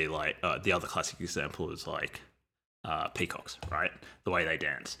thing would be the other classic example is peacocks, right? The way they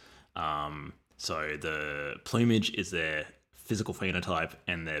dance. So the plumage is their physical phenotype,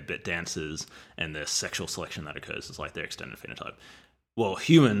 and their dances and the sexual selection that occurs is their extended phenotype. Well,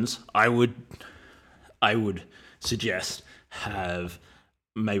 humans, I would suggest, have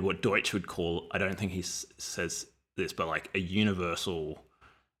maybe what Deutsch would call, I don't think he says this, but a universal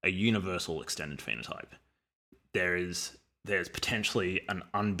extended phenotype. There's potentially an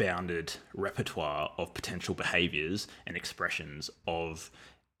unbounded repertoire of potential behaviors and expressions of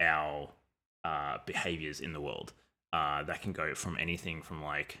our behaviors in the world. That can go from anything from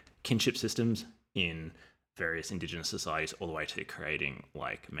kinship systems in various indigenous societies all the way to creating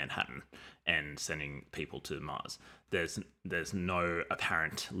Manhattan and sending people to Mars. There's no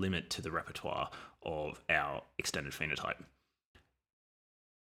apparent limit to the repertoire of our extended phenotype.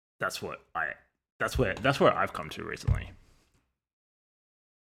 That's where I've come to recently.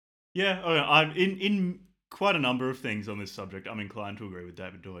 Yeah, I'm in quite a number of things on this subject. I'm inclined to agree with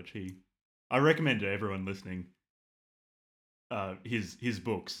David Deutsch. I recommend to everyone listening his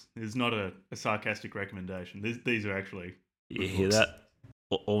books. It's not a sarcastic recommendation. These are actually you hear books. That?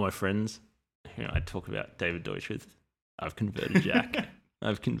 All my friends who I talk about David Deutsch with, I've converted Jack.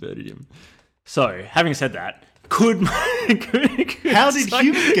 I've converted him. So, having said that, how did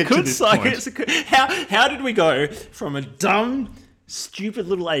humans get to this point? How did we go from a dumb, stupid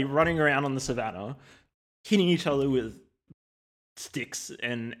little ape running around on the savannah, hitting each other with sticks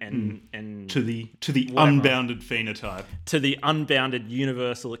and to the whatever, unbounded phenotype, to the unbounded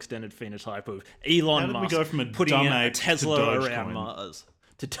universal extended phenotype of Elon Musk, we go from a putting dumb a ape Tesla to around Dogecoin? Mars,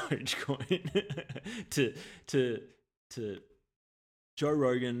 to Dogecoin, to Joe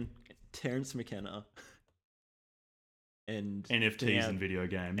Rogan, Terence McKenna, and NFTs and video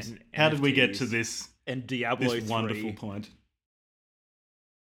games. and How did we get NFTs to this and Diablo 3. wonderful point?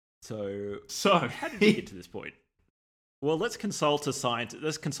 So how did we we get to this point? Well, let's consult a scientist.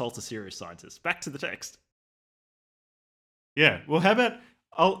 Let's consult a serious scientist. Back to the text. Yeah. Well, how about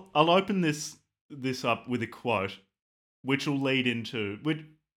I'll open this up with a quote, which will lead into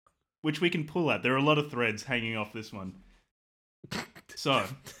which we can pull at. There are a lot of threads hanging off this one. So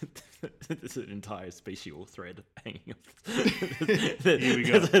there's an entire special thread hanging off. Here we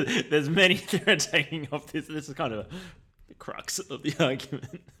go. There's many threads hanging off this. This is kind of the crux of the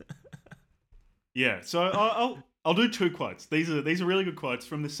argument. Yeah. So I'll do two quotes. These are really good quotes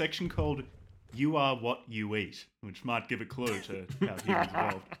from the section called "You Are What You Eat," which might give a clue to how humans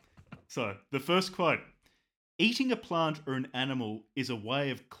evolved. So the first quote: "Eating a plant or an animal is a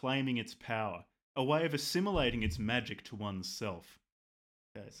way of claiming its power, a way of assimilating its magic to one's self."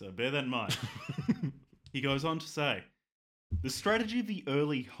 Okay, so bear that in mind. He goes on to say, "The strategy of the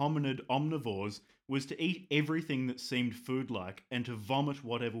early hominid omnivores was to eat everything that seemed food-like and to vomit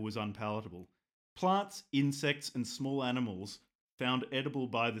whatever was unpalatable. Plants, insects, and small animals found edible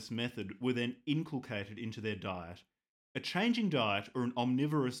by this method were then inculcated into their diet. A changing diet or an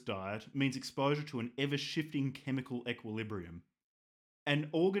omnivorous diet means exposure to an ever-shifting chemical equilibrium. An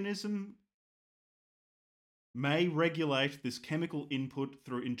organism may regulate this chemical input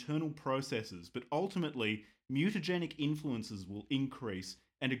through internal processes, but ultimately, mutagenic influences will increase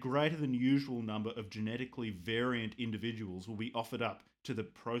and a greater than usual number of genetically variant individuals will be offered up to the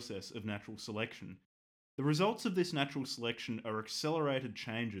process of natural selection. The results of this natural selection are accelerated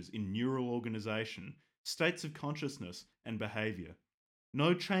changes in neural organization, states of consciousness, and behavior.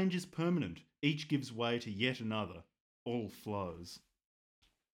 No change is permanent, each gives way to yet another. All flows."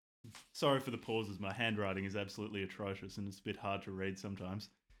 Sorry for the pauses. My handwriting is absolutely atrocious and it's a bit hard to read sometimes.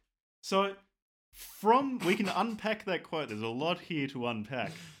 So, we can unpack that quote. There's a lot here to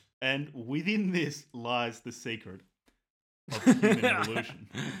unpack. And within this lies the secret of human evolution.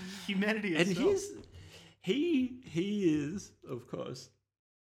 Humanity itself. And he is, of course,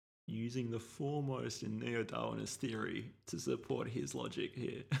 using the foremost in neo-Darwinist theory to support his logic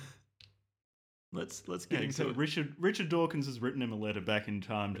here. Let's get into it. Richard Dawkins has written him a letter back in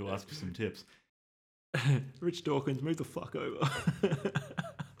time to ask for some tips. Rich Dawkins, move the fuck over.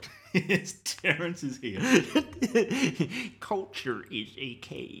 Yes, Terence is here. Culture is a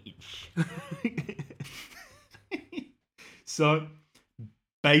cage. So,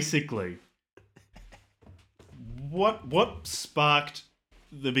 basically, what sparked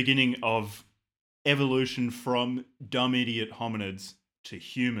the beginning of evolution from dumb idiot hominids to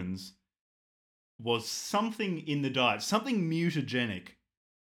humans was something in the diet, something mutagenic.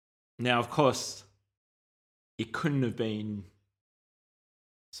 Now, of course, it couldn't have been.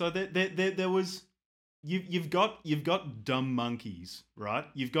 So there was you've got dumb monkeys, right?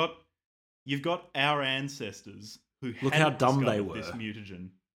 You've got our ancestors who Look how dumb they were. This mutagen,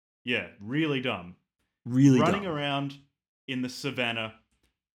 yeah, really dumb, Running around in the savannah,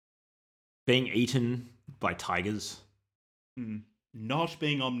 being eaten by tigers, not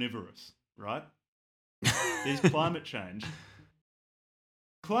being omnivorous, right? There's climate change.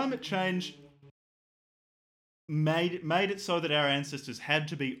 Climate change made it so that our ancestors had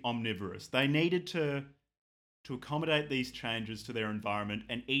to be omnivorous. They needed to accommodate these changes to their environment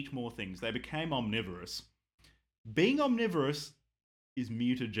and eat more things. They became omnivorous. Being omnivorous is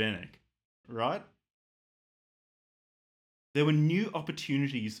mutagenic, right? There were new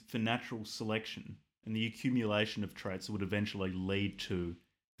opportunities for natural selection and the accumulation of traits that would eventually lead to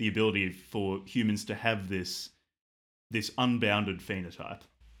the ability for humans to have this unbounded phenotype.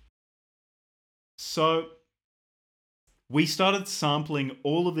 So we started sampling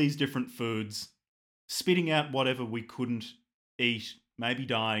all of these different foods, spitting out whatever we couldn't eat, maybe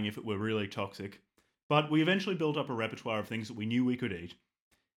dying if it were really toxic. But we eventually built up a repertoire of things that we knew we could eat.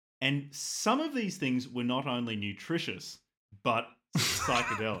 And some of these things were not only nutritious, but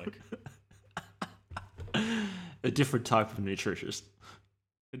psychedelic. A different type of nutritious.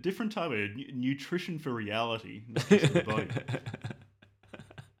 A different type of nutrition for reality, not just for the body.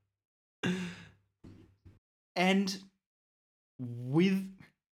 And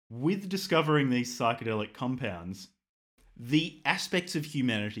with discovering these psychedelic compounds, the aspects of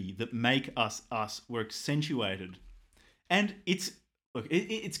humanity that make us us were accentuated. And it's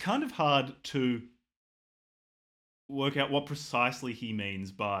kind of hard to work out what precisely he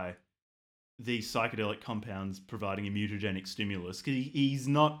means by these psychedelic compounds providing a mutagenic stimulus, because he's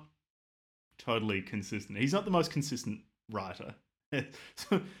not totally consistent. He's not the most consistent writer.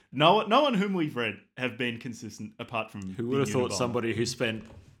 So no one whom we've read have been consistent apart from. Who would have thought somebody who spent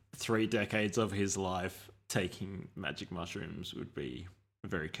 3 decades of his life taking magic mushrooms would be a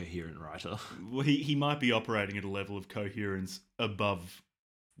very coherent writer? Well, he might be operating at a level of coherence above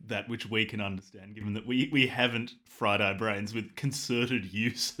that which we can understand, given that we haven't fried our brains with concerted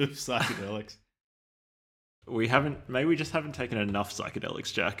use of psychedelics. Maybe we just haven't taken enough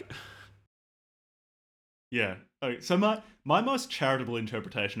psychedelics, Jack. Yeah. Okay, so my most charitable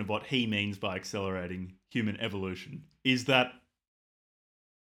interpretation of what he means by accelerating human evolution is that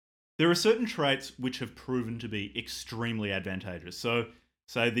there are certain traits which have proven to be extremely advantageous. So,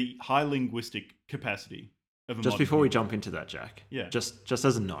 say the high linguistic capacity of a Just before we jump into that, Jack, yeah. just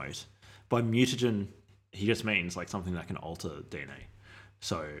as a note, by mutagen, he just means like something that can alter DNA.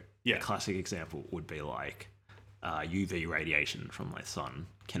 So a classic example would be like UV radiation from my sun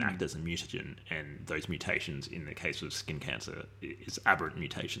can act as a mutagen, and those mutations in the case of skin cancer is aberrant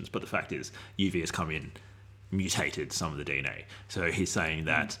mutations. But the fact is UV has come in, mutated some of the DNA. So he's saying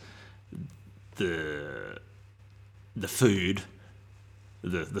that the food,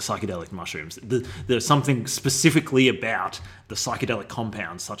 the psychedelic mushrooms, there's something specifically about the psychedelic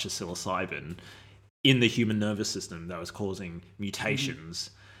compounds such as psilocybin in the human nervous system that was causing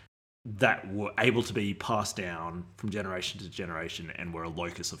mutations that were able to be passed down from generation to generation and were a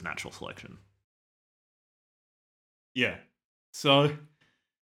locus of natural selection. Yeah. So,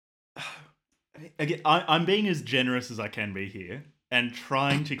 again, I'm being as generous as I can be here and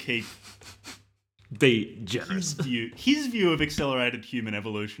trying to keep be generous. His view of accelerated human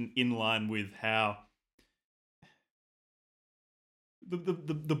evolution in line with how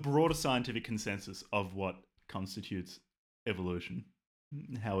the broader scientific consensus of what constitutes evolution,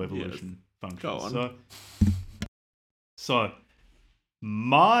 how evolution functions. Go on. So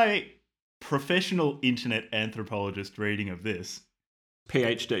my professional internet anthropologist reading of this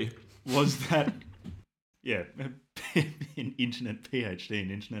PhD. was that, yeah, an internet PhD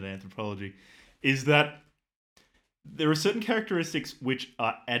in internet anthropology, is that there are certain characteristics which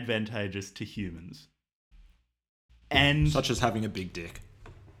are advantageous to humans. And Such as having a big dick.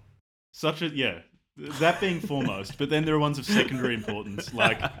 That being foremost, but then there are ones of secondary importance,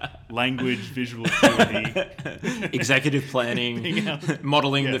 like language, visual acuity, executive planning,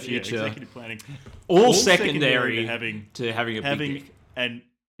 modeling the future. Executive planning. All secondary to having a big dick. And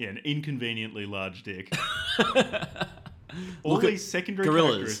an inconveniently large dick. All these secondary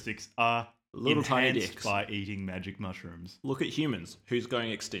characteristics are little tiny enhanced dicks by eating magic mushrooms. Look at humans. Who's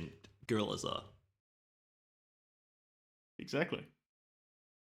going extinct? Gorillas are. Exactly.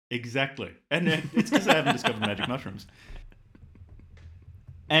 And it's because they haven't discovered magic mushrooms.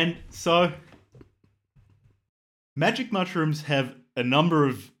 And so, magic mushrooms have a number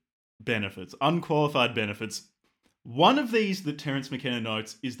of benefits, unqualified benefits. One of these that Terence McKenna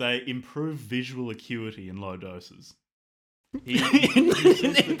notes is they improve visual acuity in low doses.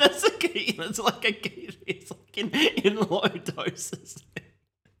 That's a key. That's like a key. It's like in low doses.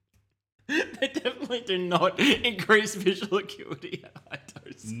 They definitely do not increase visual acuity at high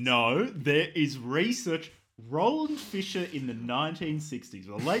doses. No, there is research. Roland Fisher in the 1960s,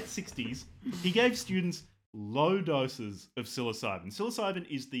 or late 60s, he gave students low doses of psilocybin. Psilocybin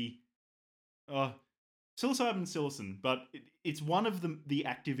is the... psilocybin psilocin, but it's one of the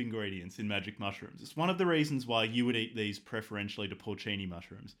active ingredients in magic mushrooms. It's one of the reasons why you would eat these preferentially to porcini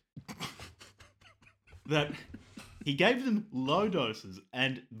mushrooms. That... He gave them low doses,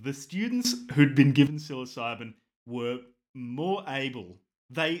 and the students who'd been given psilocybin were more able.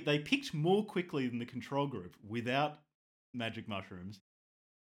 They picked more quickly than the control group without magic mushrooms.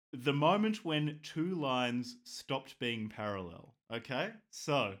 The moment when two lines stopped being parallel. Okay?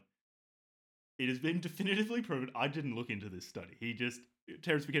 So, it has been definitively proven. I didn't look into this study.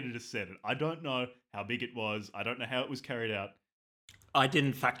 Terence McKenna just said it. I don't know how big it was. I don't know how it was carried out. I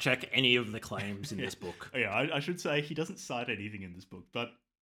didn't fact check any of the claims in this book. Yeah, I should say he doesn't cite anything in this book, but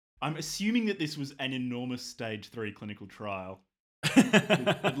I'm assuming that this was an enormous stage 3 clinical trial with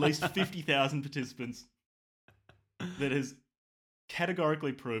at least 50,000 participants that has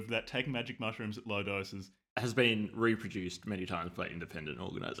categorically proved that taking magic mushrooms at low doses has been reproduced many times by independent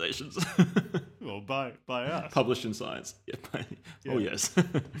organisations. Well, by us. Published in Science. Yeah. Oh, yes.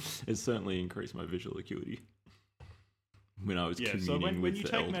 It's certainly increased my visual acuity. When I was communing with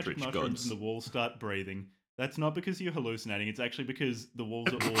the Eldritch gods. So when you take magic mushrooms and the walls start breathing, that's not because you're hallucinating. It's actually because the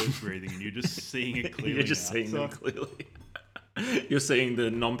walls are always breathing and you're just seeing it clearly. You're just seeing them clearly. You're seeing the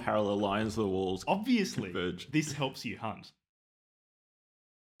non-parallel lines of the walls. Obviously, converge. This helps you hunt.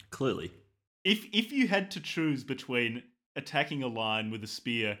 Clearly. If you had to choose between attacking a lion with a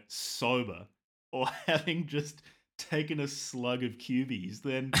spear sober or having just taken a slug of cubies,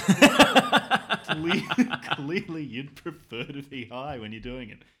 then clearly you'd prefer to be high when you're doing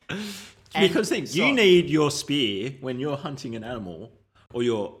it. Because you need your spear when you're hunting an animal, or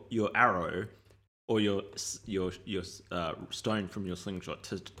your arrow, or your stone from your slingshot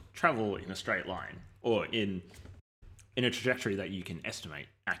to travel in a straight line, or in a trajectory that you can estimate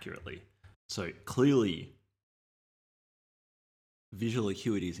accurately. So clearly, visual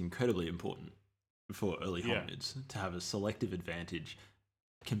acuity is incredibly important for early hominids to have a selective advantage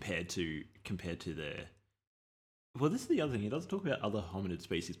compared to their... Well, this is the other thing. He doesn't talk about other hominid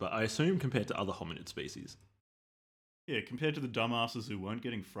species, but I assume compared to other hominid species. Yeah, compared to the dumbasses who weren't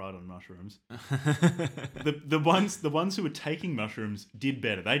getting fried on mushrooms. the ones who were taking mushrooms did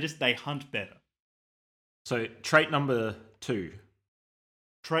better. They hunt better. So trait number 2.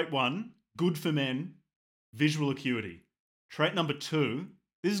 Trait 1, good for men, visual acuity. Trait number 2,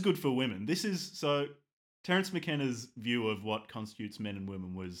 this is good for women. This is, so Terence McKenna's view of what constitutes men and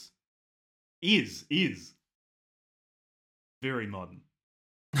women is very modern.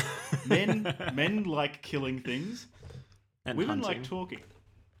 Men like killing things. And women hunting. like talking.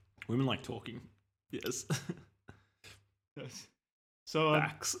 Women like talking. Yes. Yes. So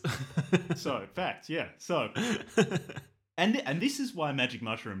facts. Facts, yeah. So and this is why magic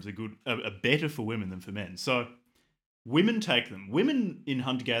mushrooms are better for women than for men. So women take them. Women in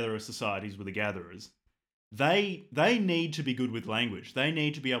hunter-gatherer societies with the gatherers, they need to be good with language. They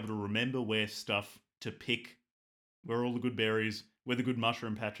need to be able to remember where stuff to pick, where all the good berries, where the good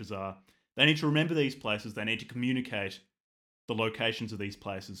mushroom patches are. They need to remember these places. They need to communicate the locations of these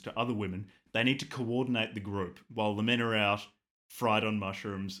places to other women. They need to coordinate the group while the men are out fried on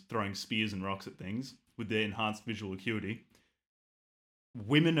mushrooms, throwing spears and rocks at things with their enhanced visual acuity.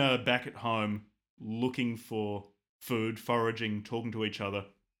 Women are back at home looking for food, foraging, talking to each other.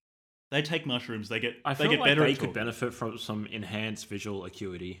 They take mushrooms. They get I feel they get like better. they at could talking. benefit from some enhanced visual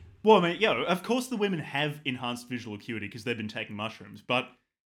acuity. Well, I mean, yeah, of course the women have enhanced visual acuity because they've been taking mushrooms, but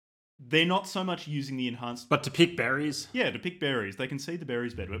they're not so much using the enhanced. But to pick berries? Yeah, to pick berries. They can see the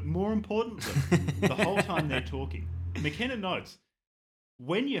berries better. But more importantly, the whole time they're talking, McKenna notes,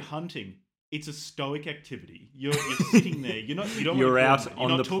 when you're hunting, it's a stoic activity. You're sitting there. You don't. You're want out to on You're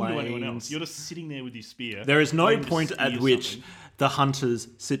the not talking to anyone else. plains. You're just sitting there with your spear. There is no waiting to point at spear which something. the hunters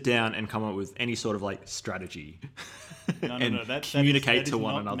sit down and come up with any sort of like strategy. No. That communicate is to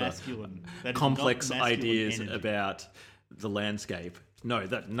one not another. Masculine. That is Complex not masculine ideas energy. about the landscape. No,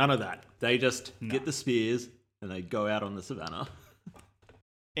 none of that. They just get the spears and they go out on the savannah.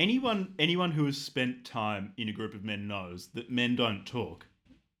 Anyone who has spent time in a group of men knows that men don't talk.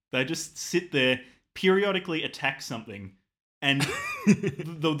 They just sit there, periodically attack something, and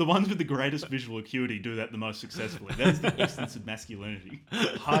the ones with the greatest visual acuity do that the most successfully. That is the essence of masculinity.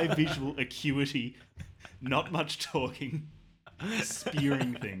 High visual acuity, not much talking,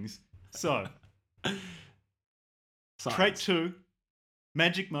 spearing things. So, Science. trait 2,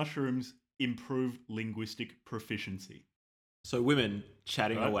 magic mushrooms improve linguistic proficiency. So women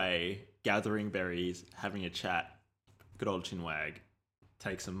chatting Right. away, gathering berries, having a chat, good old chinwag,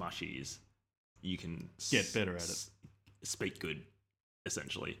 take some mushies. You can Get better at it. Speak good,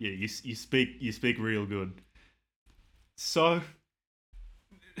 essentially. Yeah, you speak real good. So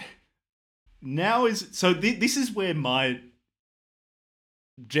this is where my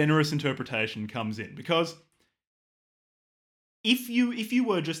generous interpretation comes in, because if you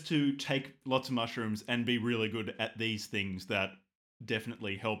were just to take lots of mushrooms and be really good at these things that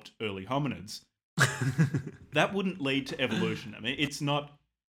definitely helped early hominids, that wouldn't lead to evolution. I mean, it's not.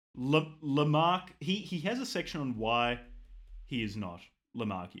 Lamarck, he has a section on why he is not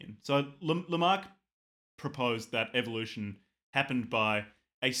Lamarckian. So Lamarck proposed that evolution happened by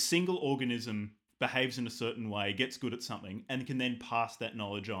a single organism behaves in a certain way, gets good at something, and can then pass that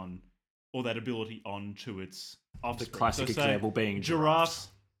knowledge on, or that ability on to its The offspring. classic So say example being giraffes.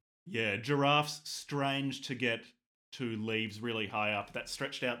 Yeah, giraffes strange to get to leaves really high up that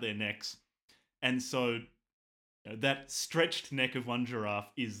stretched out their necks, and so that stretched neck of one giraffe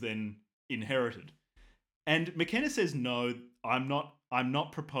is then inherited. And McKenna says, no, I'm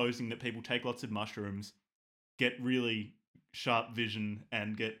not proposing that people take lots of mushrooms, get really sharp vision,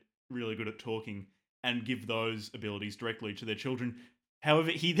 and get really good at talking, and give those abilities directly to their children.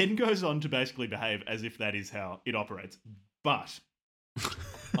 However, he then goes on to basically behave as if that is how it operates. But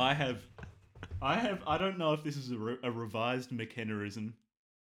I don't know if this is a revised McKennaism.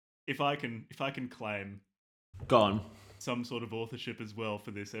 If I can claim Gone. some sort of authorship as well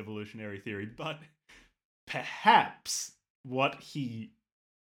for this evolutionary theory, but perhaps what he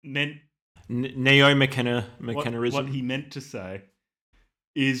meant, Neo-McKennaism. what he meant to say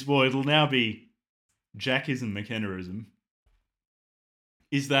is, well, it'll now be Jackism, McKennaism,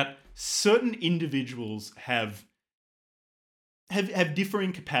 is that certain individuals have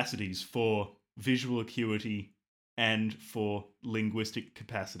differing capacities for visual acuity and for linguistic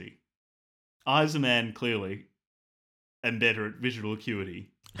capacity. I, as a man, clearly am better at visual acuity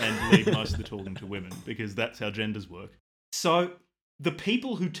and leave most of the talking to women because that's how genders work. So the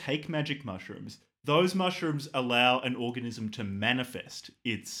people who take magic mushrooms, those mushrooms allow an organism to manifest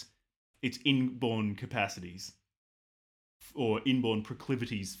its inborn capacities or inborn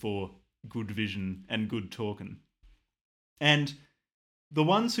proclivities for good vision and good talking. And the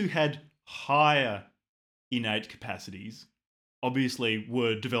ones who had higher innate capacities obviously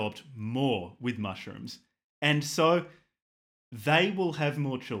were developed more with mushrooms. And so they will have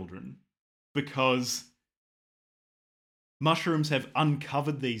more children because mushrooms have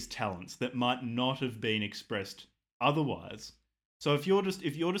uncovered these talents that might not have been expressed otherwise. So if you're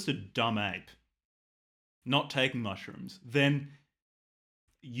just a dumb ape not taking mushrooms, then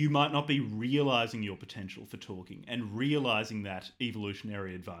you might not be realizing your potential for talking and realizing that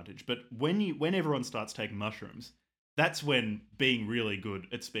evolutionary advantage. But when everyone starts taking mushrooms, that's when being really good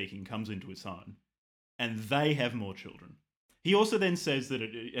at speaking comes into its own. And they have more children. He also then says that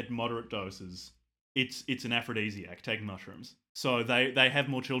at moderate doses, it's an aphrodisiac, taking mushrooms. So they have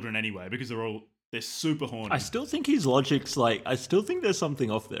more children anyway because they're super horny. I still think his logic's I still think there's something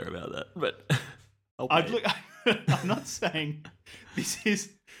off there about that. But I'm not saying this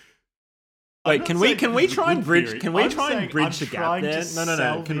is. Wait, can we try and bridge? Can we try and bridge the gap there?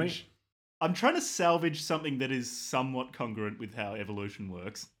 No. Can we? I'm trying to salvage something that is somewhat congruent with how evolution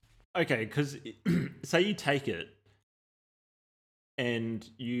works. Okay, because say you take it, and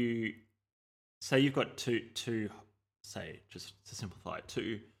you say you've got two, say just to simplify it,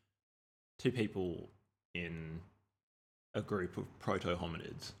 two people in a group of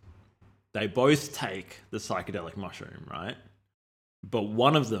proto-hominids, they both take the psychedelic mushroom, right? But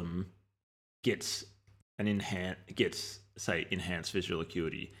one of them gets enhanced visual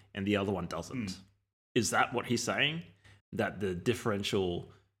acuity, and the other one doesn't. Is that what he's saying? That the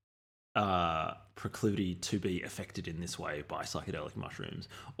differential proclivity to be affected in this way by psychedelic mushrooms,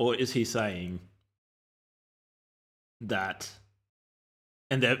 or is he saying that,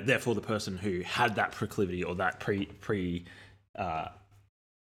 and therefore the person who had that proclivity or that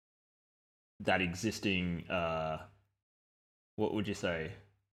that existing what would you say?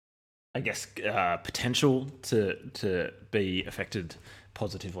 I guess potential to be affected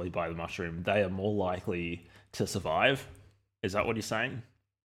positively by the mushroom, they are more likely to survive. Is that what he's saying?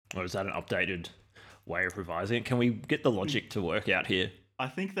 Or is that an updated way of revising it? Can we get the logic to work out here? I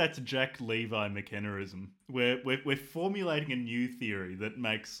think that's Jack Levi McKennaism. We're formulating a new theory that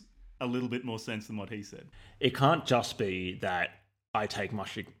makes a little bit more sense than what he said. It can't just be that I take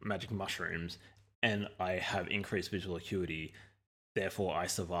magic mushrooms and I have increased visual acuity, therefore I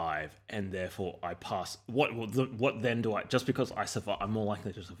survive, and therefore I pass. What then do I? Just because I survive, I'm more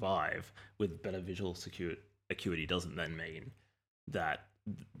likely to survive with better visual acuity doesn't then mean that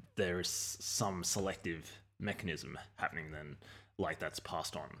there is some selective mechanism happening then, like that's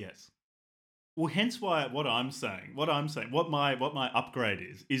passed on. Yes. Well, hence why what my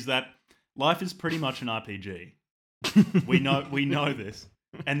upgrade is that life is pretty much an RPG. We know this,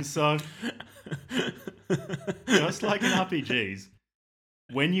 and so just like in RPGs,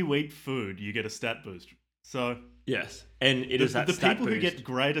 when you eat food, you get a stat boost. So yes, and it is that the stat people who boost. get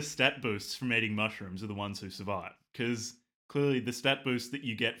greater stat boosts from eating mushrooms are the ones who survive, because clearly the stat boost that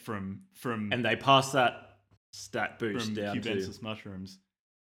you get from and they pass that stat boost from down cubensis mushrooms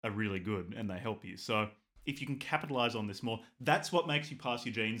are really good, and they help you. So if you can capitalize on this more, that's what makes you pass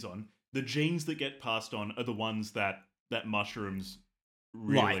your genes on. The genes that get passed on are the ones that mushrooms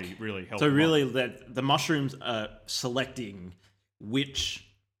really help. So really, that the mushrooms are selecting which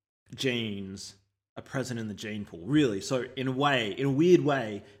genes are present in the gene pool. Really, so in a weird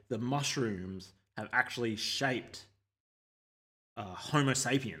way, the mushrooms have actually shaped Homo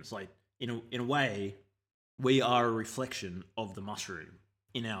sapiens. Like in a way, we are a reflection of the mushroom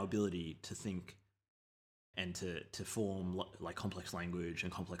in our ability to think and to form like complex language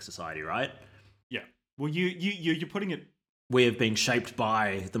and complex society, right? Yeah. Well, you're putting it. We have been shaped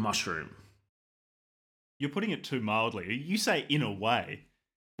by the mushroom. You're putting it too mildly. You say in a way.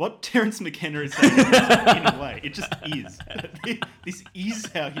 What Terence McKenna is saying is in a way. It just is. This is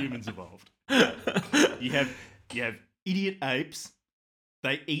how humans evolved. You have idiot apes.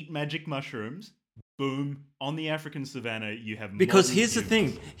 They eat magic mushrooms. Boom. On the African savannah, you have because modern here's humans. the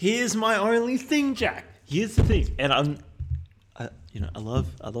thing. Here's my only thing, Jack. Here's the thing, and I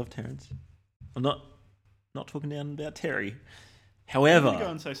love Terence. I'm not talking down about Terry. However, I'm gonna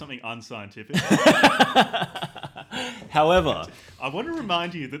go and say something unscientific. However, I want to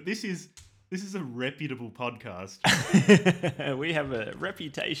remind you that this is a reputable podcast. we have a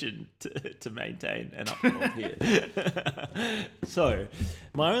reputation to maintain and uphold here. So,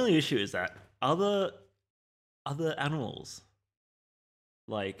 my only issue is that other animals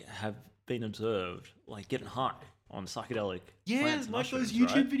like have been observed like getting high on psychedelic plants and like those mushrooms,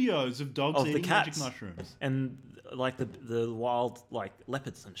 YouTube right? videos of dogs Of the eating magic cats. mushrooms. And like the wild like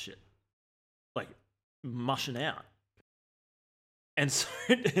leopards and shit, like mushing out. And so,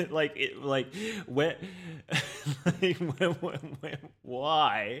 why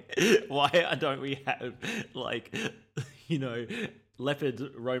don't we have leopards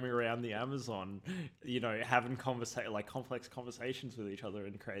roaming around the Amazon, having complex conversations with each other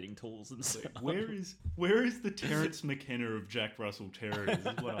and creating tools and stuff? Where is the Terence McKenna of Jack Russell Terriers? Is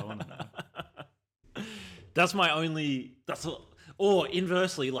what I want to know. That's my only. That's all. Or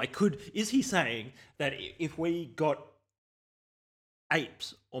inversely, is he saying that if we got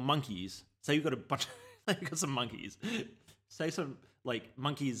apes or monkeys, say you've got a bunch, you've got some monkeys, say some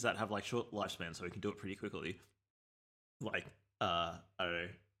monkeys that have short lifespans, so we can do it pretty quickly, I don't know,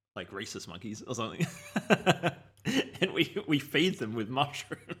 like rhesus monkeys or something, and we feed them with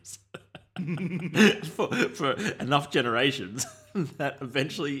mushrooms for enough generations that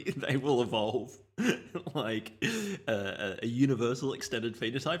eventually they will evolve like a universal extended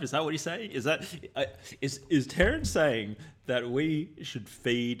phenotype. Is that what he's saying? Is Terence saying that we should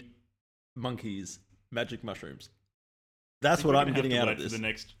feed monkeys magic mushrooms? That's what I'm getting out of this.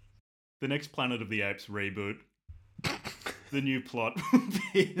 The next Planet of the Apes reboot. The new plot would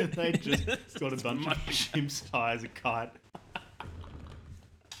be that they just got a bunch of chimps high as a kite.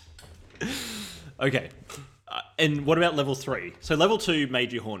 Okay. And what about level 3? So level 2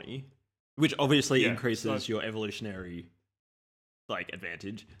 made you horny, which obviously increases your evolutionary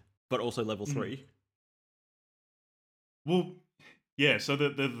advantage. but also level 3. Well, yeah, so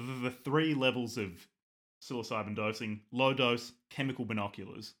the 3 levels of psilocybin dosing: low dose, chemical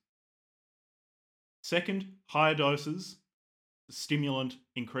binoculars. Second, higher doses, stimulant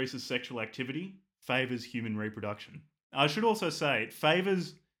increases sexual activity, favors human reproduction. I should also say it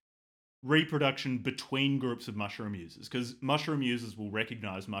favors reproduction between groups of mushroom users, because mushroom users will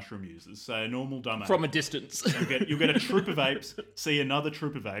recognize mushroom users. So a normal dumb ape, From a distance. you'll get a troop of apes, see another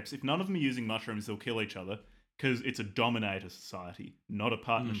troop of apes. If none of them are using mushrooms, they'll kill each other, because it's a dominator society, not a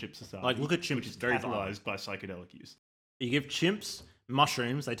partnership society. Like, look at chimps, which is very catalyzed by psychedelic use. You give chimps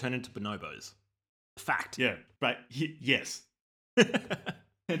mushrooms, they turn into bonobos. Fact. Yeah, but yes.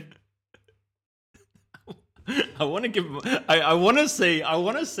 I want to give. I want to see. I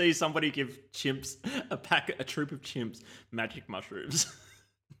want to see somebody give chimps a troop of chimps magic mushrooms.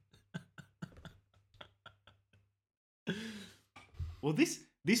 Well, this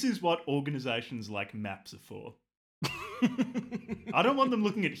is what organizations like MAPS are for. I don't want them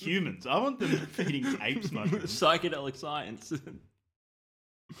looking at humans. I want them feeding apes mushrooms. Psychedelic science.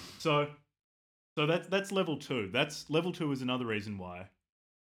 So that's level 2. That's level 2 is another reason why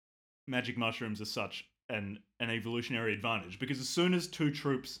magic mushrooms are such an evolutionary advantage, because as soon as 2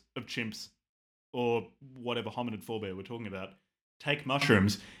 troops of chimps or whatever hominid forebear we're talking about take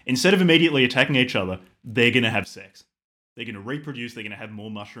mushrooms, instead of immediately attacking each other, they're going to have sex. They're going to reproduce. They're going to have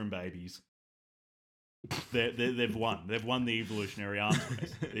more mushroom babies. They've won. They've won the evolutionary arms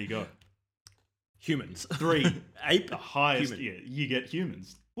race. There you go. Humans. 3. Ape. The highest. Human. Yeah, you get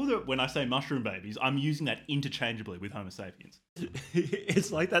humans. Well, when I say mushroom babies, I'm using that interchangeably with Homo sapiens.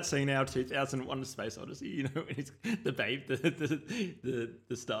 It's like that scene out of 2001: A Space Odyssey. You know, when it's the babe,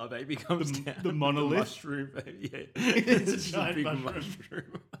 the star baby comes down. The monolith. The mushroom baby. Yeah. It's a giant big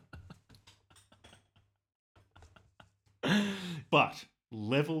mushroom. But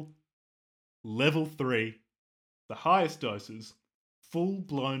level 3, the highest doses,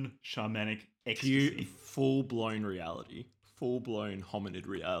 full-blown shamanic ecstasy. Full-blown reality. Full-blown hominid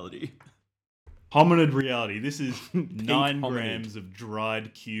reality. Hominid reality. This is 9 hominid. grams of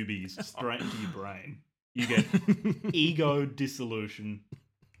dried cubies straight into your brain. You get ego dissolution.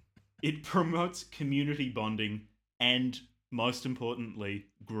 It promotes community bonding and, most importantly,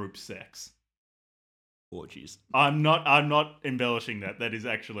 group sex. Orgies. I'm not embellishing that. That is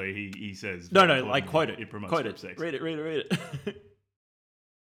actually, he says. No, like, quote it. It promotes Quote group it. sex. Read it.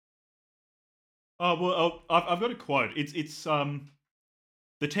 Oh, well, I've got a quote. It's the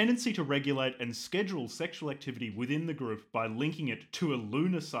tendency to regulate and schedule sexual activity within the group by linking it to a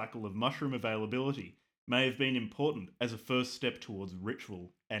lunar cycle of mushroom availability may have been important as a first step towards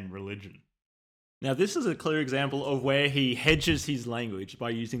ritual and religion. Now, this is a clear example of where he hedges his language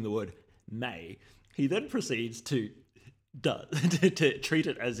by using the word may. He then proceeds to treat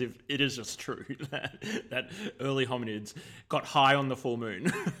it as if it is just true that early hominids got high on the full moon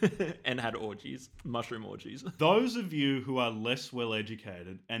and had orgies, mushroom orgies. Those of you who are less well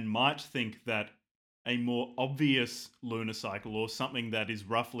educated and might think that a more obvious lunar cycle or something that is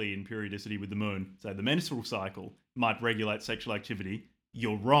roughly in periodicity with the moon, say the menstrual cycle, might regulate sexual activity,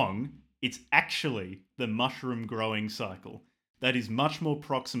 you're wrong. It's actually the mushroom growing cycle that is much more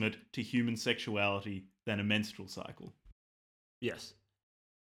proximate to human sexuality than a menstrual cycle. Yes.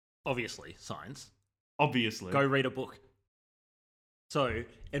 Obviously, science. Obviously. Go read a book. So,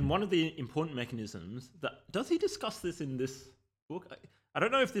 and one of the important mechanisms that... Does he discuss this in this book? I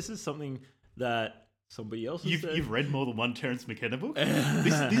don't know if this is something that somebody else has said. You've read more than one Terence McKenna book?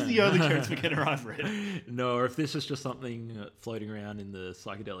 this is the only Terence McKenna I've read. No, or if this is just something floating around in the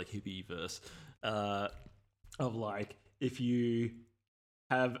psychedelic hippie verse of like, if you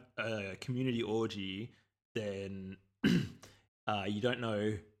have a community orgy, then... you don't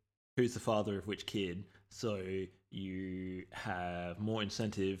know who's the father of which kid, so you have more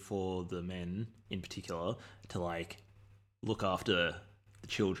incentive for the men in particular to like look after the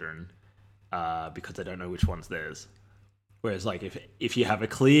children because they don't know which one's theirs. Whereas like if you have a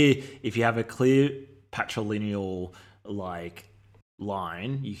clear patrilineal like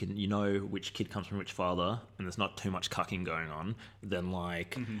line, you know which kid comes from which father, and there's not too much cucking going on, then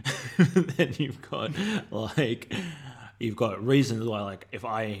like then you've got reasons why, like, if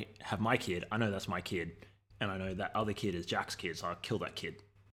I have my kid, I know that's my kid, and I know that other kid is Jack's kid, so I'll kill that kid.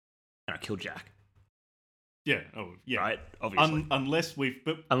 And I kill Jack. Yeah, oh, yeah. Right? Obviously. Unless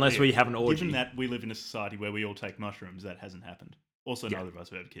we have an orgy. Given that we live in a society where we all take mushrooms, that hasn't happened. Also, neither of us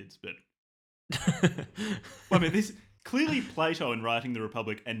have had kids, but... Well, I mean, this... Clearly, Plato, in writing The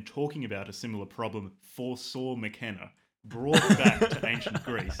Republic and talking about a similar problem, foresaw McKenna, brought back to ancient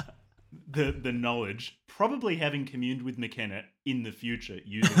Greece the knowledge probably having communed with McKenna in the future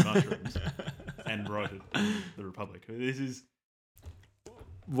using mushrooms and wrote it in the Republic. This is...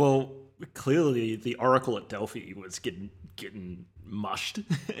 Well, clearly the Oracle at Delphi was getting mushed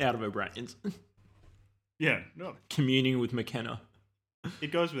out of her brains. Yeah, no. Communing with McKenna.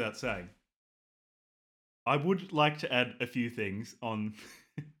 It goes without saying. I would like to add a few things on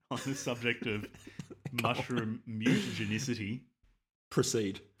the subject of mushroom mutagenicity.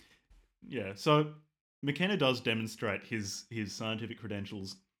 Proceed. Yeah, so McKenna does demonstrate his scientific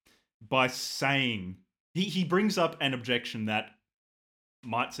credentials by saying... He brings up an objection that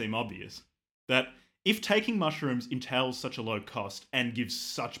might seem obvious, that if taking mushrooms entails such a low cost and gives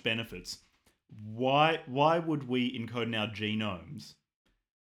such benefits, why would we encode in our genomes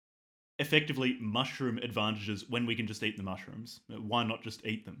effectively mushroom advantages when we can just eat the mushrooms? Why not just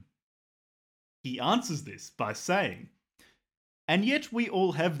eat them? He answers this by saying, and yet we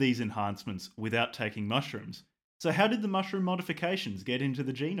all have these enhancements without taking mushrooms. So how did the mushroom modifications get into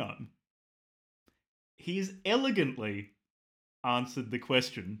the genome? He's elegantly answered the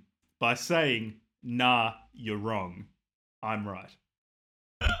question by saying, nah, you're wrong. I'm right.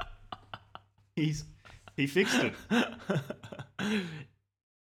 He fixed it.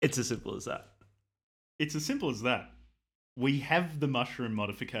 It's as simple as that. It's as simple as that. We have the mushroom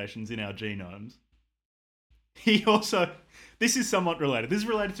modifications in our genomes. He also... This is somewhat related. This is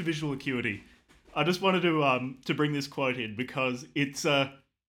related to visual acuity. I just wanted to bring this quote in because it's... Well,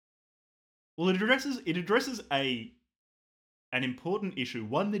 it addresses an important issue,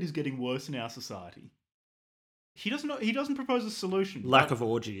 one that is getting worse in our society. He doesn't propose a solution. Lack of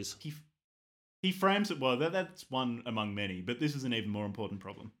orgies. He frames it well. That's one among many, but this is an even more important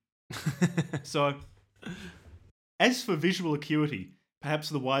problem. So, as for visual acuity, perhaps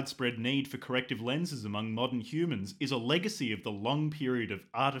the widespread need for corrective lenses among modern humans is a legacy of the long period of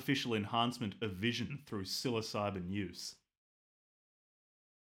artificial enhancement of vision through psilocybin use.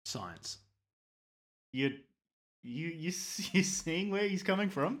 Science. You seeing where he's coming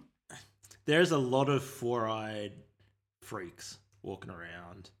from? There's a lot of four-eyed freaks walking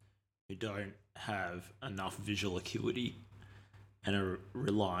around who don't have enough visual acuity and are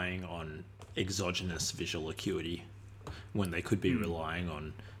relying on exogenous visual acuity when they could be relying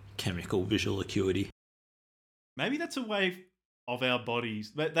on chemical visual acuity. Maybe that's a way of our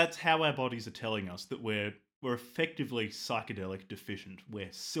bodies. That's how our bodies are telling us that we're effectively psychedelic deficient. We're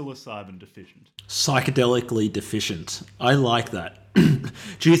psilocybin deficient. Psychedelically deficient. I like that.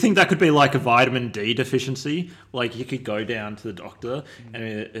 Do you think that could be like a vitamin D deficiency? Like you could go down to the doctor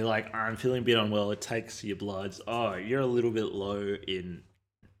and they're like, I'm feeling a bit unwell. It takes your bloods. Oh, you're a little bit low in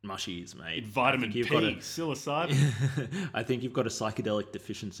mushies, mate. Vitamin P, psilocybin. I think you've got a psychedelic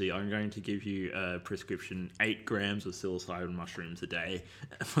deficiency. I'm going to give you a prescription 8 grams of psilocybin mushrooms a day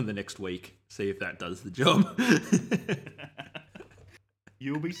for the next week. See if that does the job.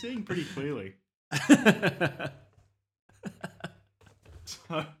 You'll be seeing pretty clearly.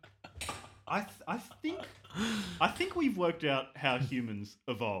 So, I think we've worked out how humans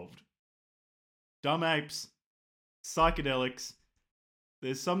evolved. Dumb apes, psychedelics.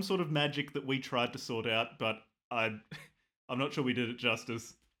 There's some sort of magic that we tried to sort out, but I'm not sure we did it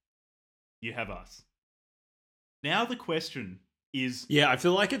justice. You have us. Now the question is... Yeah, I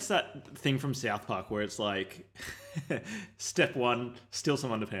feel like it's that thing from South Park where it's like, step 1, steal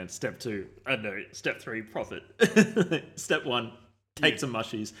some underpants. Step 2, I don't know, step 3, profit. Step 1, take some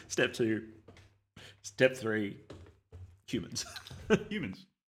mushies. Step 2, step 3, humans. Humans.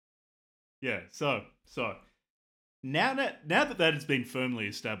 Yeah, so... Now that has been firmly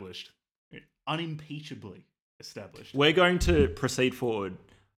established, unimpeachably established, we're going to proceed forward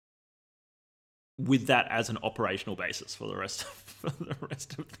with that as an operational basis for the rest of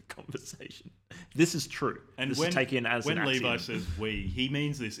the conversation. This is true. And this is taken as an axiom. When Levi says "we," he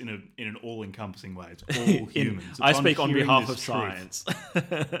means this in an all-encompassing way. It's all humans. I speak on behalf of science.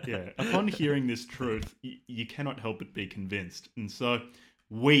 Yeah. Upon hearing this truth, you cannot help but be convinced, and so.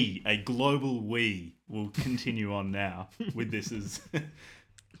 We, a global we, will continue on now with this as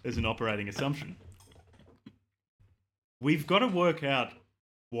an operating assumption. We've got to work out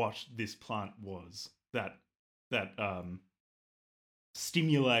what this plant was that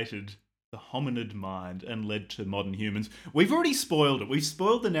stimulated the hominid mind and led to modern humans. We've already spoiled it. We've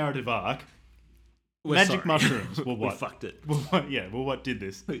spoiled the narrative arc. Magic mushrooms. Well, what? We fucked it. Well, what? Yeah. Well, what did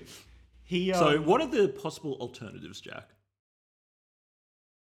this? So, what are the possible alternatives, Jack?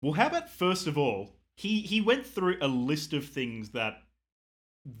 Well, how about first of all, he went through a list of things that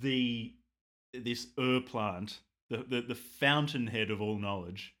this plant, the fountainhead of all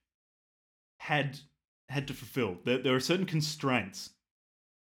knowledge, had to fulfill. There are certain constraints.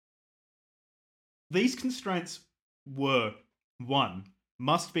 these constraints were, one,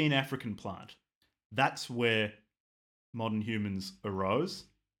 must be an African plant. That's where modern humans arose.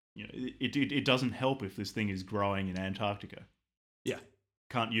 You know, it doesn't help if this thing is growing in Antarctica. Yeah.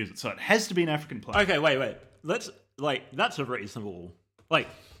 Can't use it. So it has to be an African plant. Okay, wait. That's a reasonable...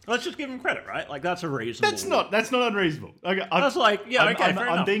 let's just give him credit, right? That's a reasonable... That's not unreasonable. Okay, fair enough.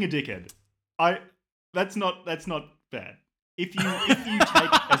 I'm being a dickhead. That's not bad. If you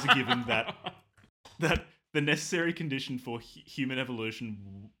take as a given that the necessary condition for human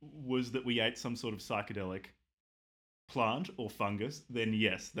evolution was that we ate some sort of psychedelic plant or fungus, then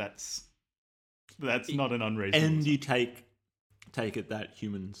yes, that's not an unreasonable. And you take it that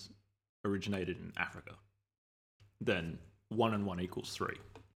humans originated in Africa, then 1 and 1 equals 3.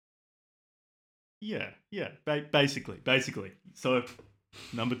 Yeah. Basically. So,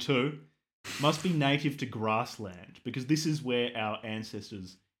 number 2 must be native to grassland, because this is where our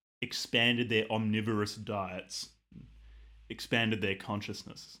ancestors expanded their omnivorous diets, expanded their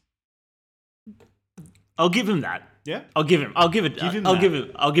consciousness. I'll give him that. Yeah? I'll give him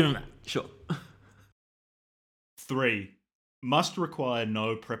that. Sure. 3 must require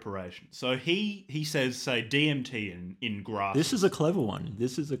no preparation. So he says, say, DMT in grass. This is a clever one.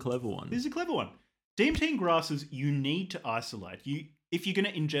 DMT in grasses, you need to isolate. If you're going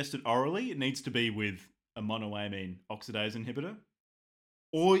to ingest it orally, it needs to be with a monoamine oxidase inhibitor,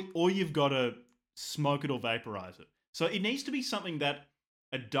 or you've got to smoke it or vaporize it. So it needs to be something that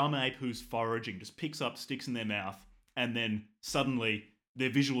a dumb ape who's foraging just picks up, sticks in their mouth, and then suddenly their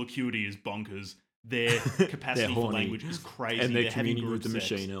visual acuity is bonkers, their capacity for language is crazy, and they're communing with the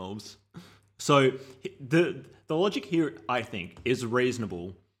machine elves. So the logic here, I think, is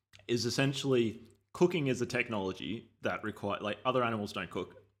reasonable. Is essentially cooking is a technology that require other animals don't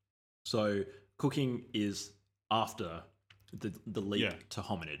cook. So cooking is after the leap to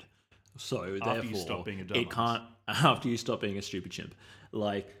hominid. So after therefore, you stop being a dumbass. it can't after you stop being a stupid chimp.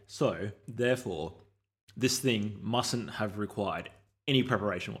 So therefore, this thing mustn't have required any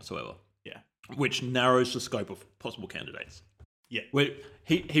preparation whatsoever. Yeah, which narrows the scope of possible candidates. Yeah, where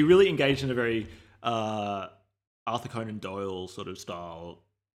he really engaged in a very Arthur Conan Doyle sort of style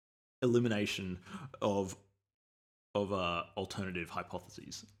elimination of alternative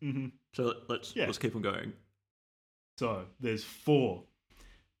hypotheses. Mm-hmm. So let's keep on going. So there's 4.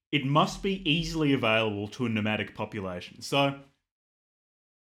 It must be easily available to a nomadic population. So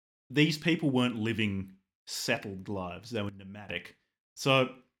these people weren't living settled lives; they were nomadic. So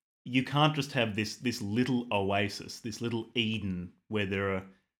you can't just have this little oasis, this little Eden where there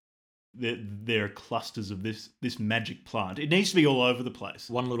are clusters of this magic plant. It needs to be all over the place.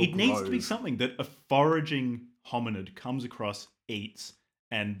 It needs to be something that a foraging hominid comes across, eats,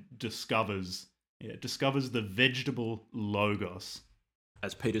 and discovers the vegetable logos,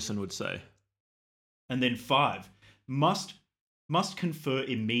 as Peterson would say. And then 5 must confer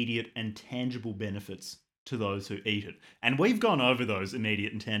immediate and tangible benefits to those who eat it. And we've gone over those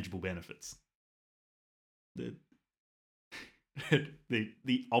immediate and tangible benefits. The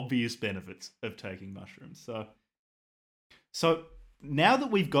obvious benefits of taking mushrooms. So now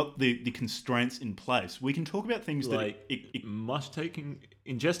that we've got the constraints in place, we can talk about things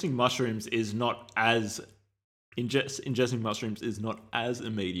ingesting mushrooms is not as ingesting mushrooms is not as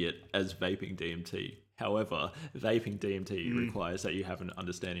immediate as vaping DMT. However, vaping DMT requires that you have an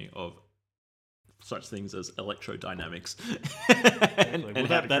understanding of such things as electrodynamics and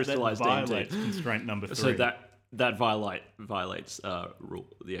how to crystallize that DMT. Violates constraint number 3. So that violates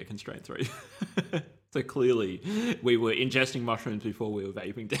constraint 3. So clearly, we were ingesting mushrooms before we were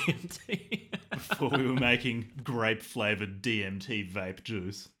vaping DMT. Before we were making grape-flavored DMT vape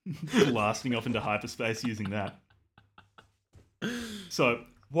juice, blasting off into hyperspace using that. So,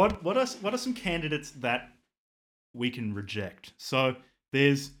 what are some candidates that we can reject? So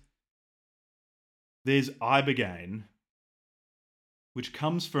there's ibogaine, which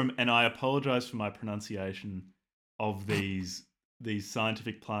comes from, and I apologize for my pronunciation of these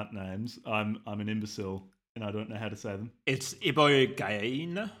scientific plant names. I'm an imbecile and I don't know how to say them. It's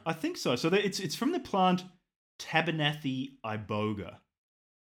ibogaine. I think so. So it's from the plant Tabernathi iboga.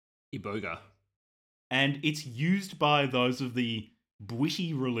 Iboga. And it's used by those of the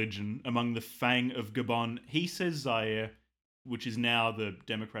Bwiti religion among the Fang of Gabon. He says Zaire, which is now the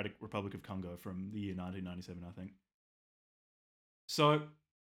Democratic Republic of Congo from the year 1997, I think. So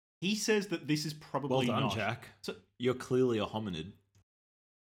he says that this is probably well done, not. Jack. So, you're clearly a hominid.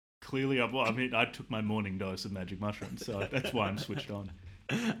 Clearly, I took my morning dose of magic mushrooms, so that's why I'm switched on.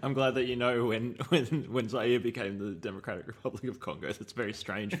 I'm glad that you know when Zaire became the Democratic Republic of Congo. That's a very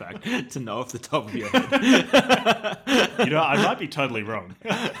strange fact to know off the top of your head. I might be totally wrong.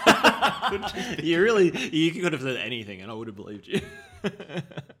 You could have said anything and I would have believed you.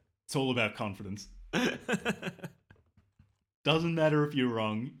 It's all about confidence. Doesn't matter if you're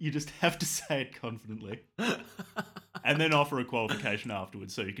wrong, you just have to say it confidently. And then offer a qualification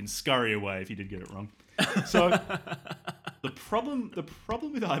afterwards so you can scurry away if you did get it wrong. So the problem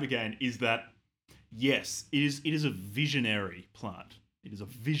with ibogaine is that, yes, it is a visionary plant. It is a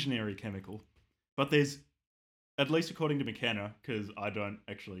visionary chemical. But there's, at least according to McKenna, because I don't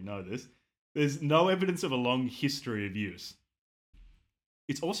actually know this, there's no evidence of a long history of use.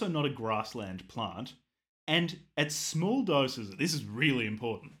 It's also not a grassland plant. And at small doses, this is really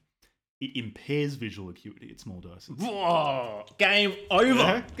important, it impairs visual acuity at small doses. Whoa! Game over!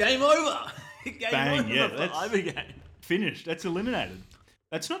 Yeah. Game over! Bang, over yeah, for that's ibogaine. Finished. That's eliminated.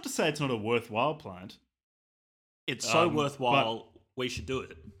 That's not to say it's not a worthwhile plant. It's so worthwhile, we should do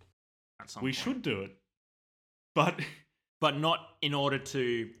it. We should do it. But not in order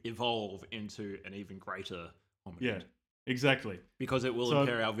to evolve into an even greater hominid. Yeah, exactly. Because it will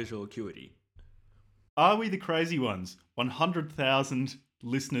impair our visual acuity. Are we the crazy ones? 100,000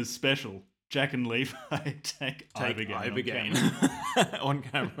 listeners special. Jack and Levi take ibogaine on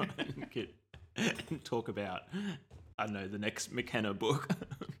camera and talk about, I don't know, the next McKenna book.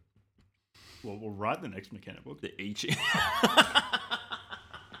 Well, we'll write the next McKenna book. The Ichi.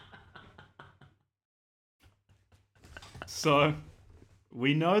 So,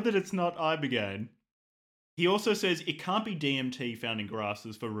 we know that it's not ibogaine. He also says it can't be DMT found in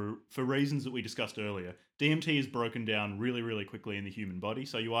grasses for reasons that we discussed earlier. DMT is broken down really, really quickly in the human body,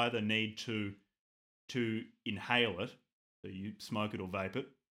 so you either need to inhale it, so you smoke it or vape it.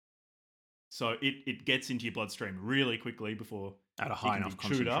 So it gets into your bloodstream really quickly before at a high enough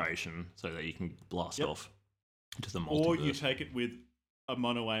concentration so that you can blast off to the multiverse. Or you take it with a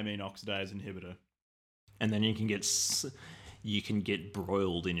monoamine oxidase inhibitor. And then you can get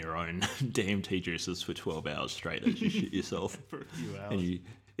broiled in your own DMT juices for 12 hours straight as you shit yourself. For a few hours. And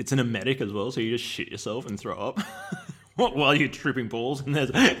it's an emetic as well, so you just shit yourself and throw up while you're tripping balls. And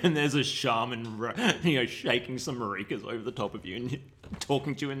there's a shaman, shaking some maricas over the top of you and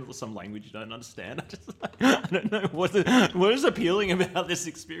talking to you in some language you don't understand. I don't know what is appealing about this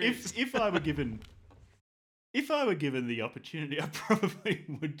experience. If I were given the opportunity, I probably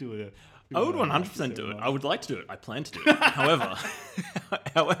would do it. I would 100% do it. I would like to do it. I plan to do it.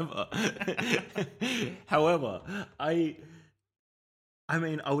 However, I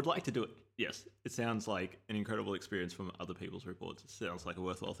mean, I would like to do it. Yes, it sounds like an incredible experience from other people's reports. It sounds like a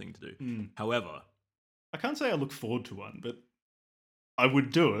worthwhile thing to do. However, I can't say I look forward to one, but I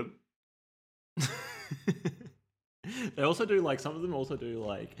would do it. They also do some of them also do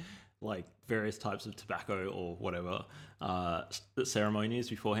various types of tobacco or whatever ceremonies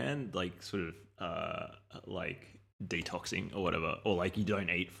beforehand, sort of detoxing or whatever, or you don't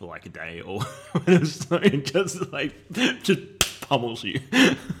eat for a day or whatever, so it just pummels you.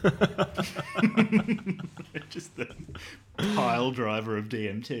 Just the pile driver of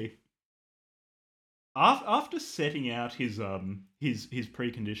DMT. After setting out his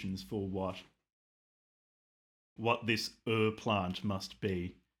preconditions for what this plant must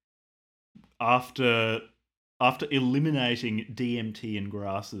be, after eliminating DMT in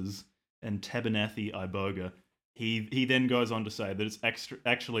grasses and Tabernathi iboga, he then goes on to say that it's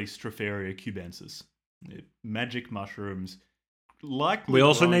actually Stropharia cubensis, magic mushrooms. We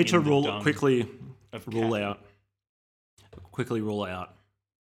also need to quickly rule out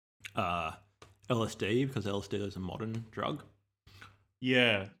LSD, because LSD is a modern drug.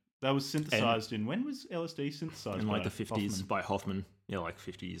 Yeah, that was synthesized when was LSD synthesized? In the 50s by Hoffman. Yeah,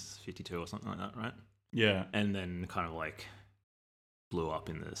 50s, 52 or something like that, right? Yeah. And then kind of blew up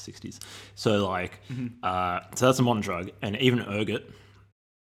in the 60s. So so that's a modern drug, and even ergot,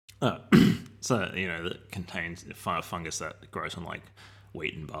 so that contains fungus that grows on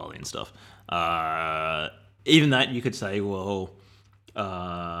wheat and barley and stuff. Even that you could say, well,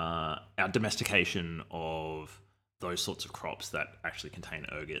 our domestication of those sorts of crops that actually contain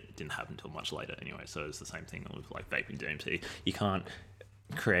ergot didn't happen until much later anyway. So it's the same thing with vaping DMT. You can't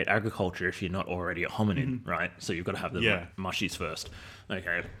create agriculture if you're not already a hominid, right? So you've got to have the mushies first.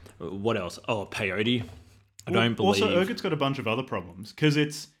 Okay, what else? Oh, peyote. I don't believe. Also, ergot's got a bunch of other problems because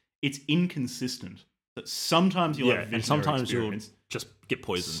it's inconsistent. That sometimes you'll have and sometimes you'll just get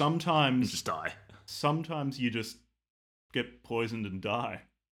poisoned. Sometimes and just die. Sometimes you just get poisoned and die.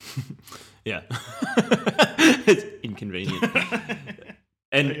 Yeah. It's inconvenient.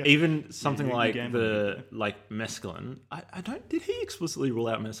 And even something you like gambled a bit mescaline. I don't. Did he explicitly rule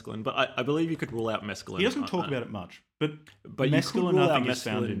out mescaline? But I believe you could rule out mescaline. He doesn't talk about it much, but you could mescaline rule I out think is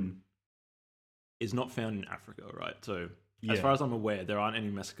found in. Is not found in Africa, right? So Yeah. as far as I'm aware, there aren't any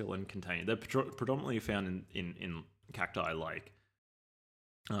mescaline contained. They're predominantly found in cacti like,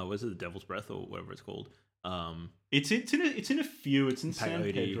 was it the Devil's Breath or whatever it's called? It's in a few. It's in San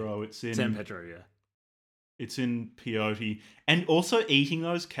Peyote. Pedro. It's in San Pedro, yeah. It's in peyote, and also eating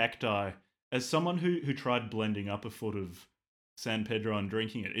those cacti. As someone who tried blending up a foot of San Pedro and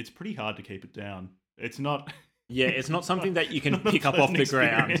drinking it, it's pretty hard to keep it down. It's not. Yeah, it's not something that you can not a pick up off the pleasant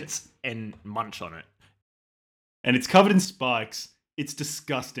ground experience. and munch on it. And it's covered in spikes. It's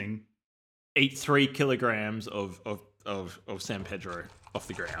disgusting. Eat 3 kilograms of San Pedro off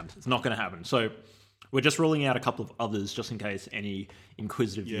the ground. It's not going to happen. So we're just ruling out a couple of others, just in case any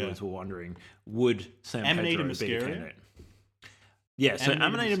inquisitive viewers were wondering. Would San Pedro be a candidate? Yeah, so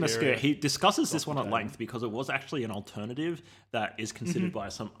Amanita muscaria, he discusses this one at length because it was actually an alternative that is considered by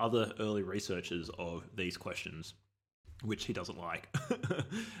some other early researchers of these questions, which he doesn't like.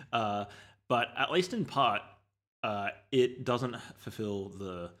 But at least in part, it doesn't fulfill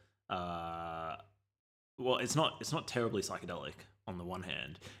the... well, it's not terribly psychedelic on the one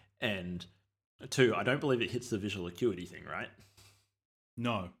hand, and 2, I don't believe it hits the visual acuity thing, right?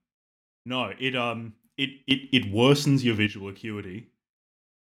 No, it worsens your visual acuity.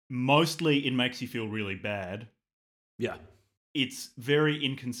 Mostly, it makes you feel really bad. Yeah, it's very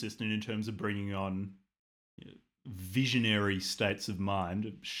inconsistent in terms of bringing on visionary states of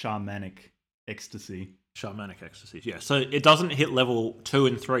mind, shamanic ecstasy. Shamanic ecstasy, yeah. So it doesn't hit level 2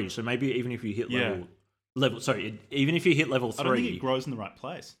 and 3. So maybe even if you hit even if you hit level 3, I don't think it grows in the right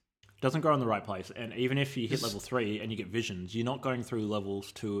place. It doesn't grow in the right place, and even if you hit level 3 and you get visions, you're not going through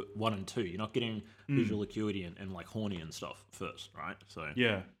levels 1 and 2. You're not getting visual acuity and like horny and stuff first, right? So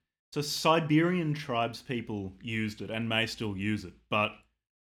yeah. So Siberian tribes people used it and may still use it, but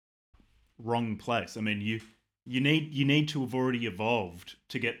wrong place. I mean, you need to have already evolved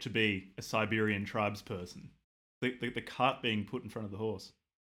to get to be a Siberian tribes person. The cart being put in front of the horse.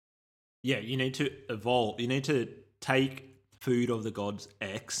 Yeah, you need to evolve. You need to take food of the gods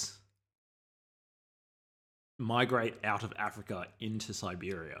X, migrate out of Africa into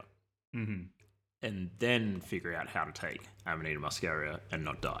Siberia, and then figure out how to take Amanita muscaria and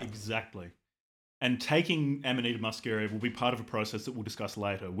not die. Exactly. And taking Amanita muscaria will be part of a process that we'll discuss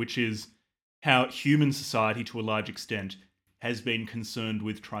later, which is how human society, to a large extent, has been concerned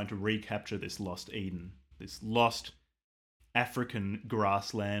with trying to recapture this lost Eden, this lost African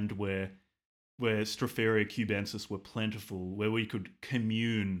grassland where Stropharia cubensis were plentiful, where we could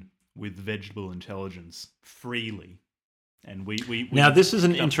commune with vegetable intelligence freely. And we now, this is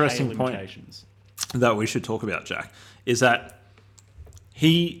an interesting point that we should talk about, Jack, is that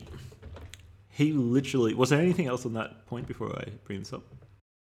he literally... Was there anything else on that point before I bring this up?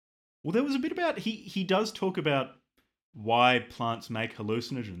 Well, there was a bit about... He does talk about why plants make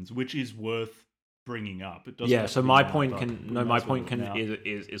hallucinogens, which is worth bringing up. It doesn't. Yeah. So my point can come after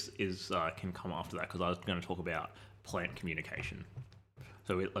that, because I was going to talk about plant communication.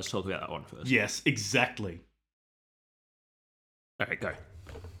 So let's talk about that one first. Yes, exactly. Okay, go.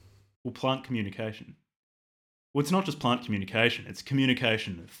 Well, plant communication. Well, it's not just plant communication, it's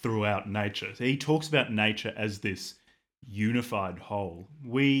communication throughout nature. So he talks about nature as this unified whole.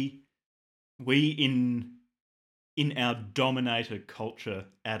 We in our dominator culture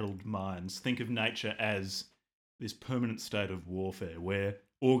addled minds think of nature as this permanent state of warfare where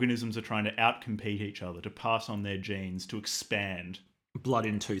organisms are trying to outcompete each other, to pass on their genes, to expand. Blood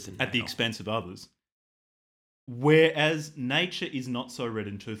in tooth and nail. At the expense of others. Whereas nature is not so red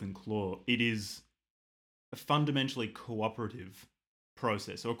in tooth and claw. It is a fundamentally cooperative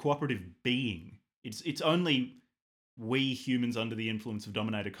process, or a cooperative being. It's only we humans under the influence of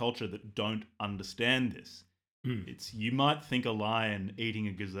dominator culture that don't understand this. You might think a lion eating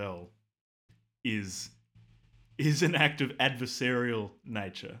a gazelle is an act of adversarial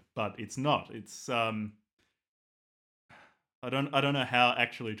nature, but it's not. It's I don't know how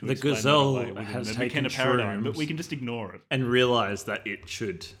actually to explain the gazelle that away has the taken McKenna paradigm, but we can just ignore it and realize that it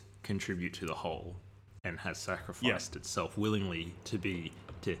should contribute to the whole, and has sacrificed itself willingly to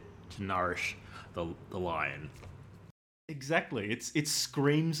nourish the lion. Exactly. Its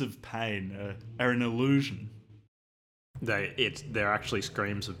screams of pain are an illusion. They're actually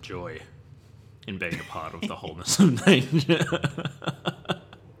screams of joy in being a part of the wholeness of nature.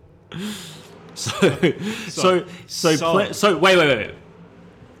 So wait.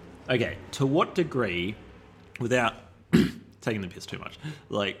 Okay, to what degree, without taking the piss too much,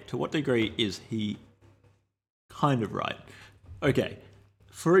 like, to what degree is he kind of right? Okay,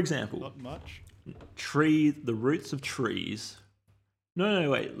 For example, Not much. the roots of trees. No,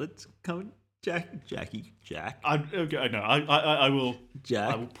 wait. Let's come, Jack. Okay, no, I will.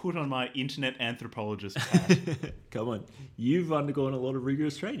 Jack. I will put on my internet anthropologist hat. Come on, you've undergone a lot of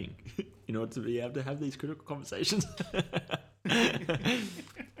rigorous training in order to be able to have these critical conversations.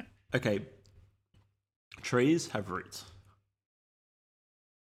 Okay, trees have roots.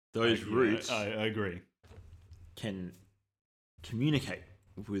 Those roots, I agree, can communicate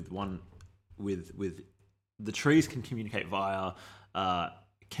with the trees can communicate via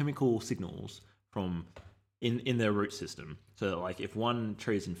chemical signals from in their root system. So like if one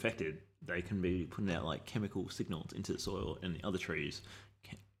tree is infected, they can be putting out like chemical signals into the soil, and the other trees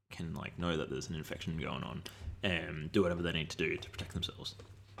can like know that there's an infection going on and do whatever they need to do to protect themselves.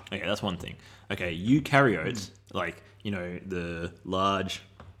 Okay, that's one thing. Okay, eukaryotes, like, you know, the large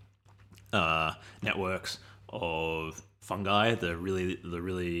networks of fungi,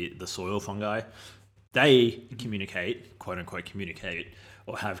 the soil fungi, they communicate, quote unquote communicate,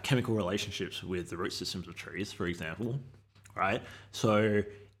 or have chemical relationships with the root systems of trees, for example, right? So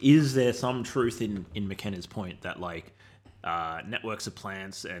is there some truth in McKenna's point that like networks of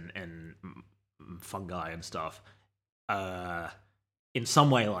plants and fungi and stuff in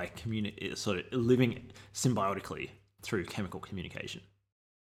some way like sort of living symbiotically through chemical communication?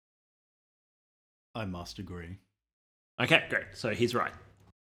 I must agree. Okay, great. So he's right.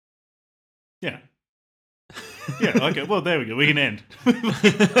 Yeah. Yeah, okay. Well, there we go. We can end.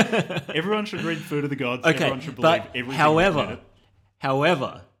 Everyone should read Food of the Gods. Okay, Everyone should believe everything.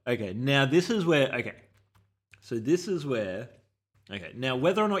 However, okay, now this is where, now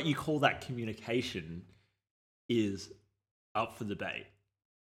whether or not you call that communication is up for debate.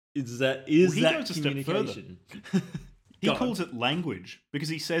 He goes a step further. He calls it language because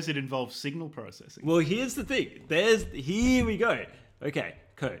he says it involves signal processing. Well, here's the thing. Here we go. Okay,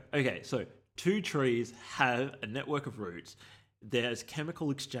 cool. Okay, so two trees have a network of roots. There's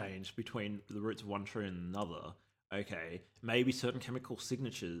chemical exchange between the roots of one tree and another. Okay, maybe certain chemical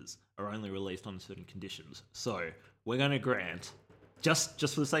signatures are only released on certain conditions. So we're going to grant, just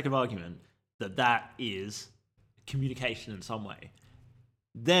for the sake of argument, that is communication in some way.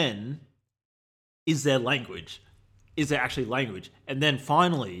 Then, is there language? Is there actually language? And then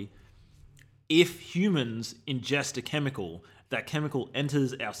finally, if humans ingest a chemical, that chemical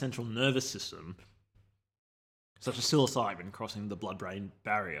enters our central nervous system, such as psilocybin crossing the blood-brain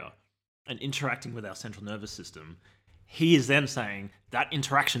barrier and interacting with our central nervous system, he is then saying that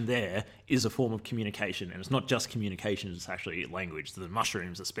interaction there is a form of communication. And it's not just communication, it's actually language. The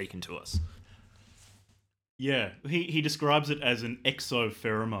mushrooms are speaking to us. Yeah, he describes it as an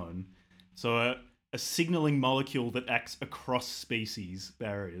exopheromone. So a signaling molecule that acts across species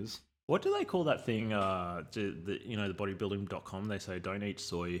barriers. What do they call that thing? The bodybuilding.com, they say don't eat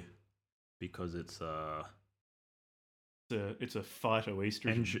soy because it's a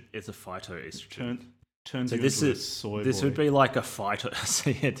phytoestrogen. It's a phytoestrogen. Turns so you into a soy this boy. would be like a phyto.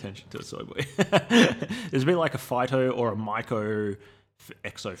 Pay attention to a soy boy. This would be like a phyto or a myco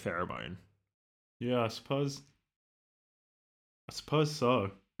exopheromone. Yeah, I suppose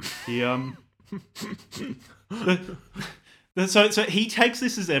so. He so he takes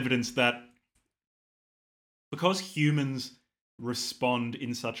this as evidence that because humans respond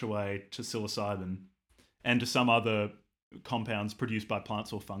in such a way to psilocybin and to some other compounds produced by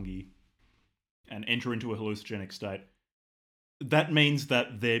plants or fungi and enter into a hallucinogenic state, that means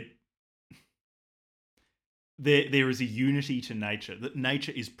that there is a unity to nature, that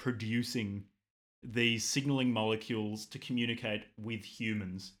nature is producing these signaling molecules to communicate with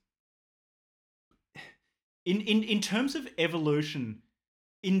humans. In terms of evolution,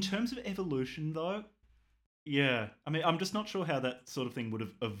 though, yeah, I mean, I'm just not sure how that sort of thing would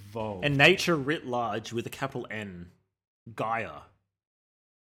have evolved. And nature writ large with a capital N, Gaia.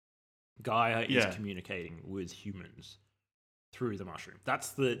 Gaia is communicating with humans through the mushroom. That's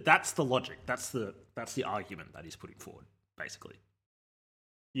the logic. That's the argument that he's putting forward, basically.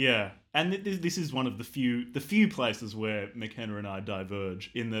 Yeah, and this is one of the few places where McKenna and I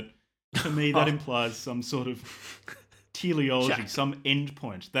diverge, in that, to me, that implies some sort of teleology, some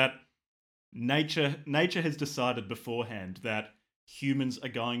endpoint, that nature has decided beforehand that humans are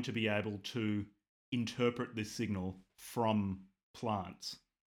going to be able to interpret this signal from plants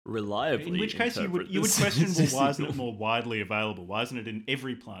reliably. In which case, you would question, well, why isn't it more widely available? Why isn't it in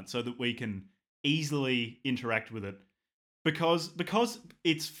every plant so that we can easily interact with it? Because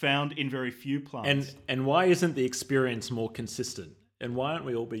it's found in very few plants. And why isn't the experience more consistent? And why aren't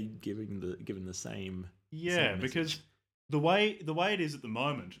we all be given the same? Yeah, same because the way it is at the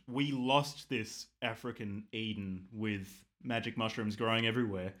moment, we lost this African Eden with magic mushrooms growing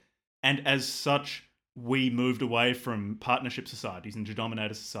everywhere. And as such, we moved away from partnership societies and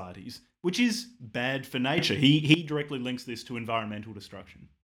dominator societies, which is bad for nature. He directly links this to environmental destruction.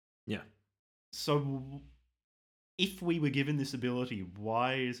 Yeah. So if we were given this ability,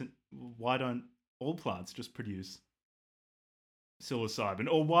 why don't all plants just produce psilocybin?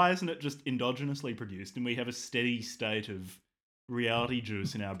 Or why isn't it just endogenously produced and we have a steady state of reality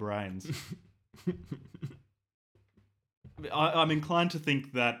juice in our brains? I'm inclined to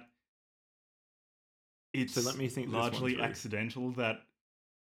think that it's so let me think largely accidental, that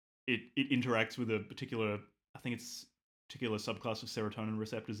it interacts with a particular subclass of serotonin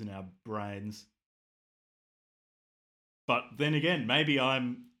receptors in our brains. But then again, maybe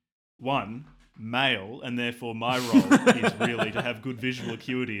I'm male, and therefore my role is really to have good visual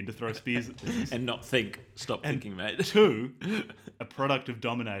acuity and to throw spears at things. And not think. Stop thinking, mate. 2, a product of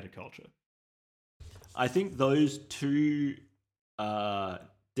dominator culture. I think those two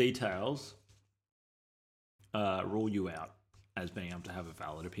details rule you out as being able to have a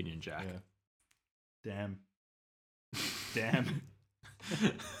valid opinion, Jack. Yeah. Damn.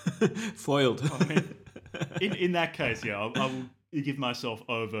 Foiled. I mean, in that case, yeah, I will give myself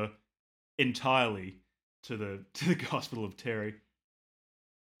over entirely to the gospel of Terry.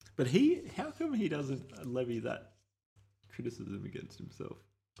 But how come he doesn't levy that criticism against himself?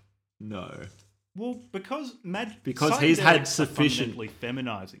 No. Well, because he's had sufficient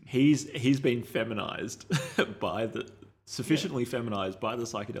feminizing. He's been feminized sufficiently feminized by the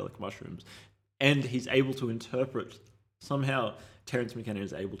psychedelic mushrooms, and he's able to interpret somehow. Terence McKenna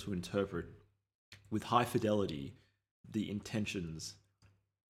is able to interpret with high fidelity the intentions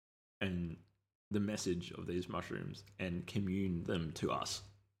and the message of these mushrooms and communicate them to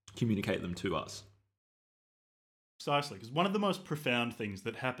us. Precisely, because one of the most profound things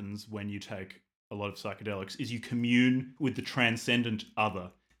that happens when you take a lot of psychedelics is you commune with the transcendent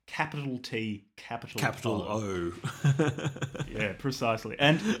other. Capital T, capital O. Yeah, precisely.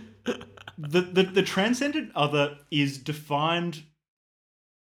 And the transcendent other is defined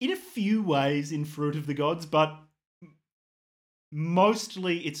in a few ways in Fruit of the Gods, but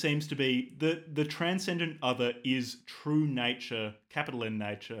mostly it seems to be the transcendent other is true nature, capital N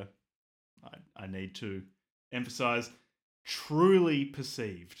nature. I need to emphasize, truly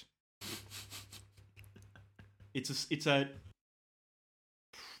perceived. It's a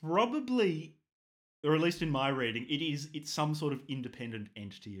probably, or at least in my reading, it's some sort of independent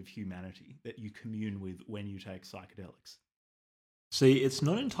entity of humanity that you commune with when you take psychedelics. See, it's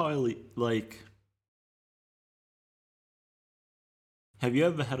not entirely like... Have you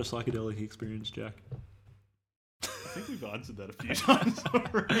ever had a psychedelic experience, Jack? I think we've answered that a few times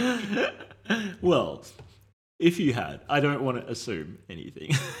already. Well, if you had, I don't want to assume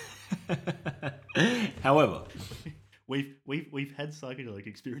anything. However, we've had psychedelic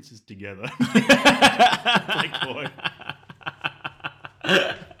experiences together.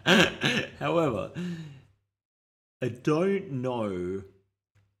 However, I don't know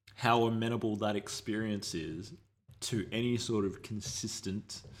how amenable that experience is to any sort of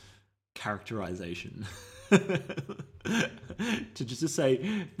consistent characterization. To just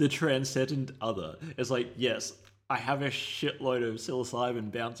say the transcendent other. It's like, yes, I have a shitload of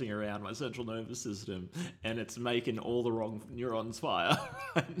psilocybin bouncing around my central nervous system, and it's making all the wrong neurons fire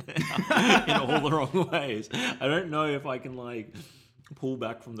in all the wrong ways. I don't know if I can like pull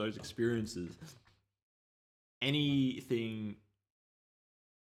back from those experiences anything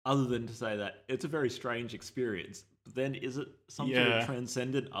other than to say that it's a very strange experience. But then is it some sort of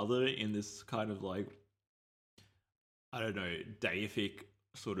transcendent other in this kind of like, I don't know, deific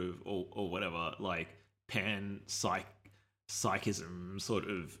sort of, or whatever, like psychism sort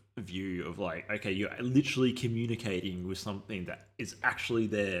of view of like, okay, you're literally communicating with something that is actually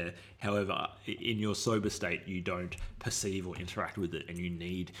there. However, in your sober state, you don't perceive or interact with it, and you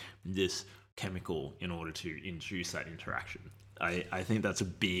need this chemical in order to induce that interaction. I think that's a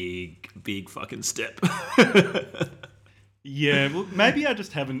big fucking step. Yeah, well, maybe I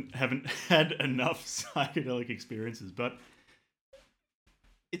just haven't had enough psychedelic experiences, but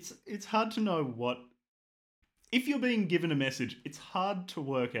it's hard to know what... If you're being given a message, it's hard to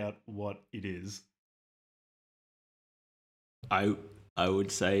work out what it is. I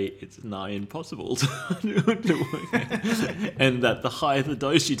would say it's nigh impossible to work out. And that the higher the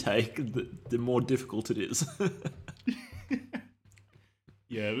dose you take, the more difficult it is.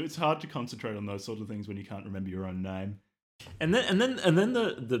 Yeah, it's hard to concentrate on those sort of things when you can't remember your own name. And then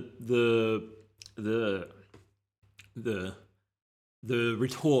the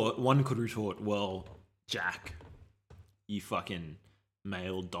retort, one could retort, well, Jack, you fucking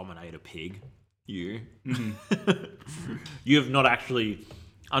male dominator pig, you. Mm-hmm. You have not actually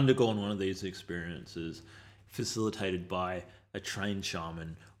undergone one of these experiences facilitated by a trained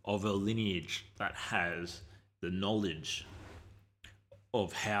shaman of a lineage that has the knowledge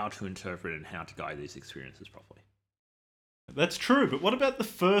of how to interpret and how to guide these experiences properly. That's true, but what about the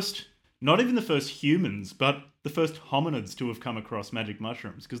first, not even the first humans, but the first hominids to have come across magic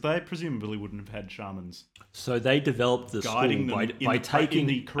mushrooms? Because they presumably wouldn't have had shamans So they developed the school guiding them by taking in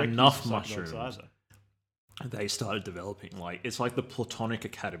the correct enough use of psychedelics mushrooms. either. They started developing, like, it's like the Platonic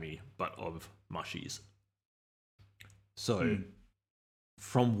Academy, but of mushies. So,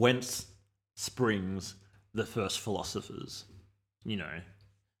 from whence springs the first philosophers,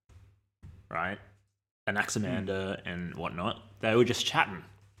 right? Anaximander and whatnot. They were just chatting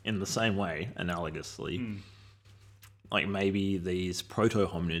in the same way, analogously. Like, maybe these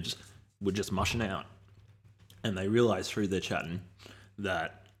proto-hominids were just mushing out. And they realized through their chatting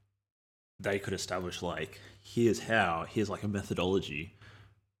that they could establish, like, here's like a methodology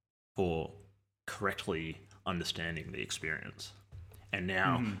for correctly understanding the experience. And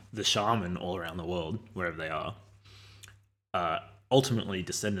now the shaman all around the world, wherever they are ultimately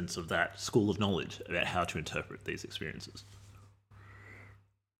descendants of that school of knowledge about how to interpret these experiences.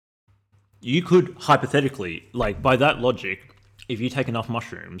 You could hypothetically, like, by that logic, if you take enough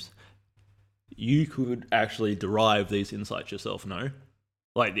mushrooms, you could actually derive these insights yourself, no?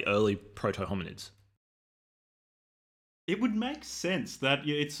 Like the early proto-hominids. It would make sense that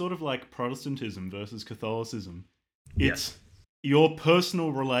it's sort of like Protestantism versus Catholicism. It's your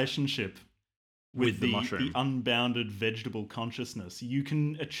personal relationship with the mushroom. The unbounded vegetable consciousness. You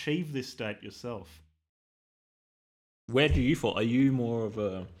can achieve this state yourself. Where do you fall? Are you more of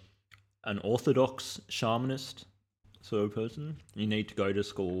an orthodox shamanist sort of person? You need to go to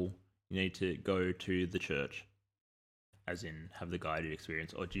school, you need to go to the church, as in have the guided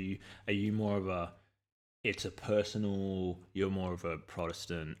experience, or are you more of you're more of a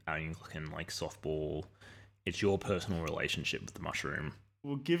Protestant, Anglican, like softball, it's your personal relationship with the mushroom?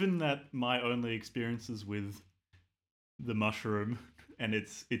 Well, given that my only experiences with the mushroom and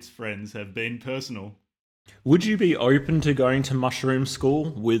its friends have been personal. Would you be open to going to mushroom school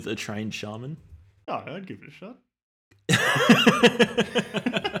with a trained shaman? Oh, I'd give it a shot.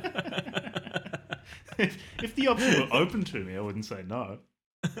 If the option were open to me, I wouldn't say no.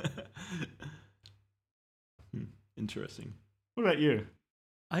 Interesting. What about you?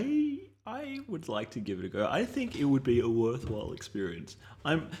 I would like to give it a go. I think it would be a worthwhile experience.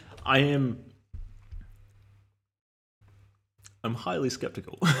 I'm highly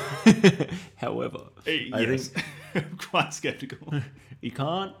skeptical. However, I think I'm quite skeptical. You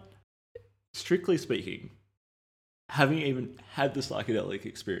can't, strictly speaking, having even had the psychedelic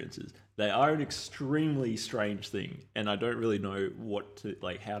experiences, they are an extremely strange thing, and I don't really know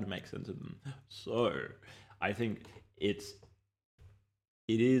how to make sense of them. So, I think it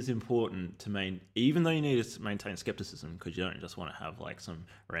is important to even though you need to maintain skepticism, because you don't just want to have like some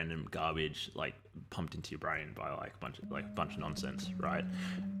random garbage like pumped into your brain by like a bunch of nonsense, right?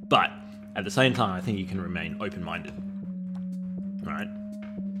 But at the same time, I think you can remain open-minded, right?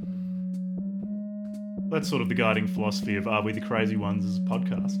 That's sort of the guiding philosophy of Are We the Crazy Ones as a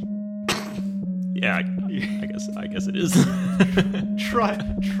podcast. Yeah, I guess it is.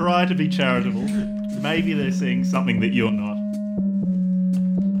 Try to be charitable. Maybe they're seeing something that you're not.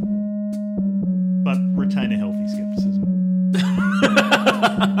 But retain a healthy skepticism.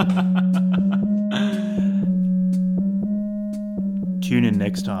 Tune in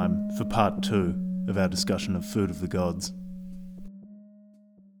next time for part 2 of our discussion of Food of the Gods.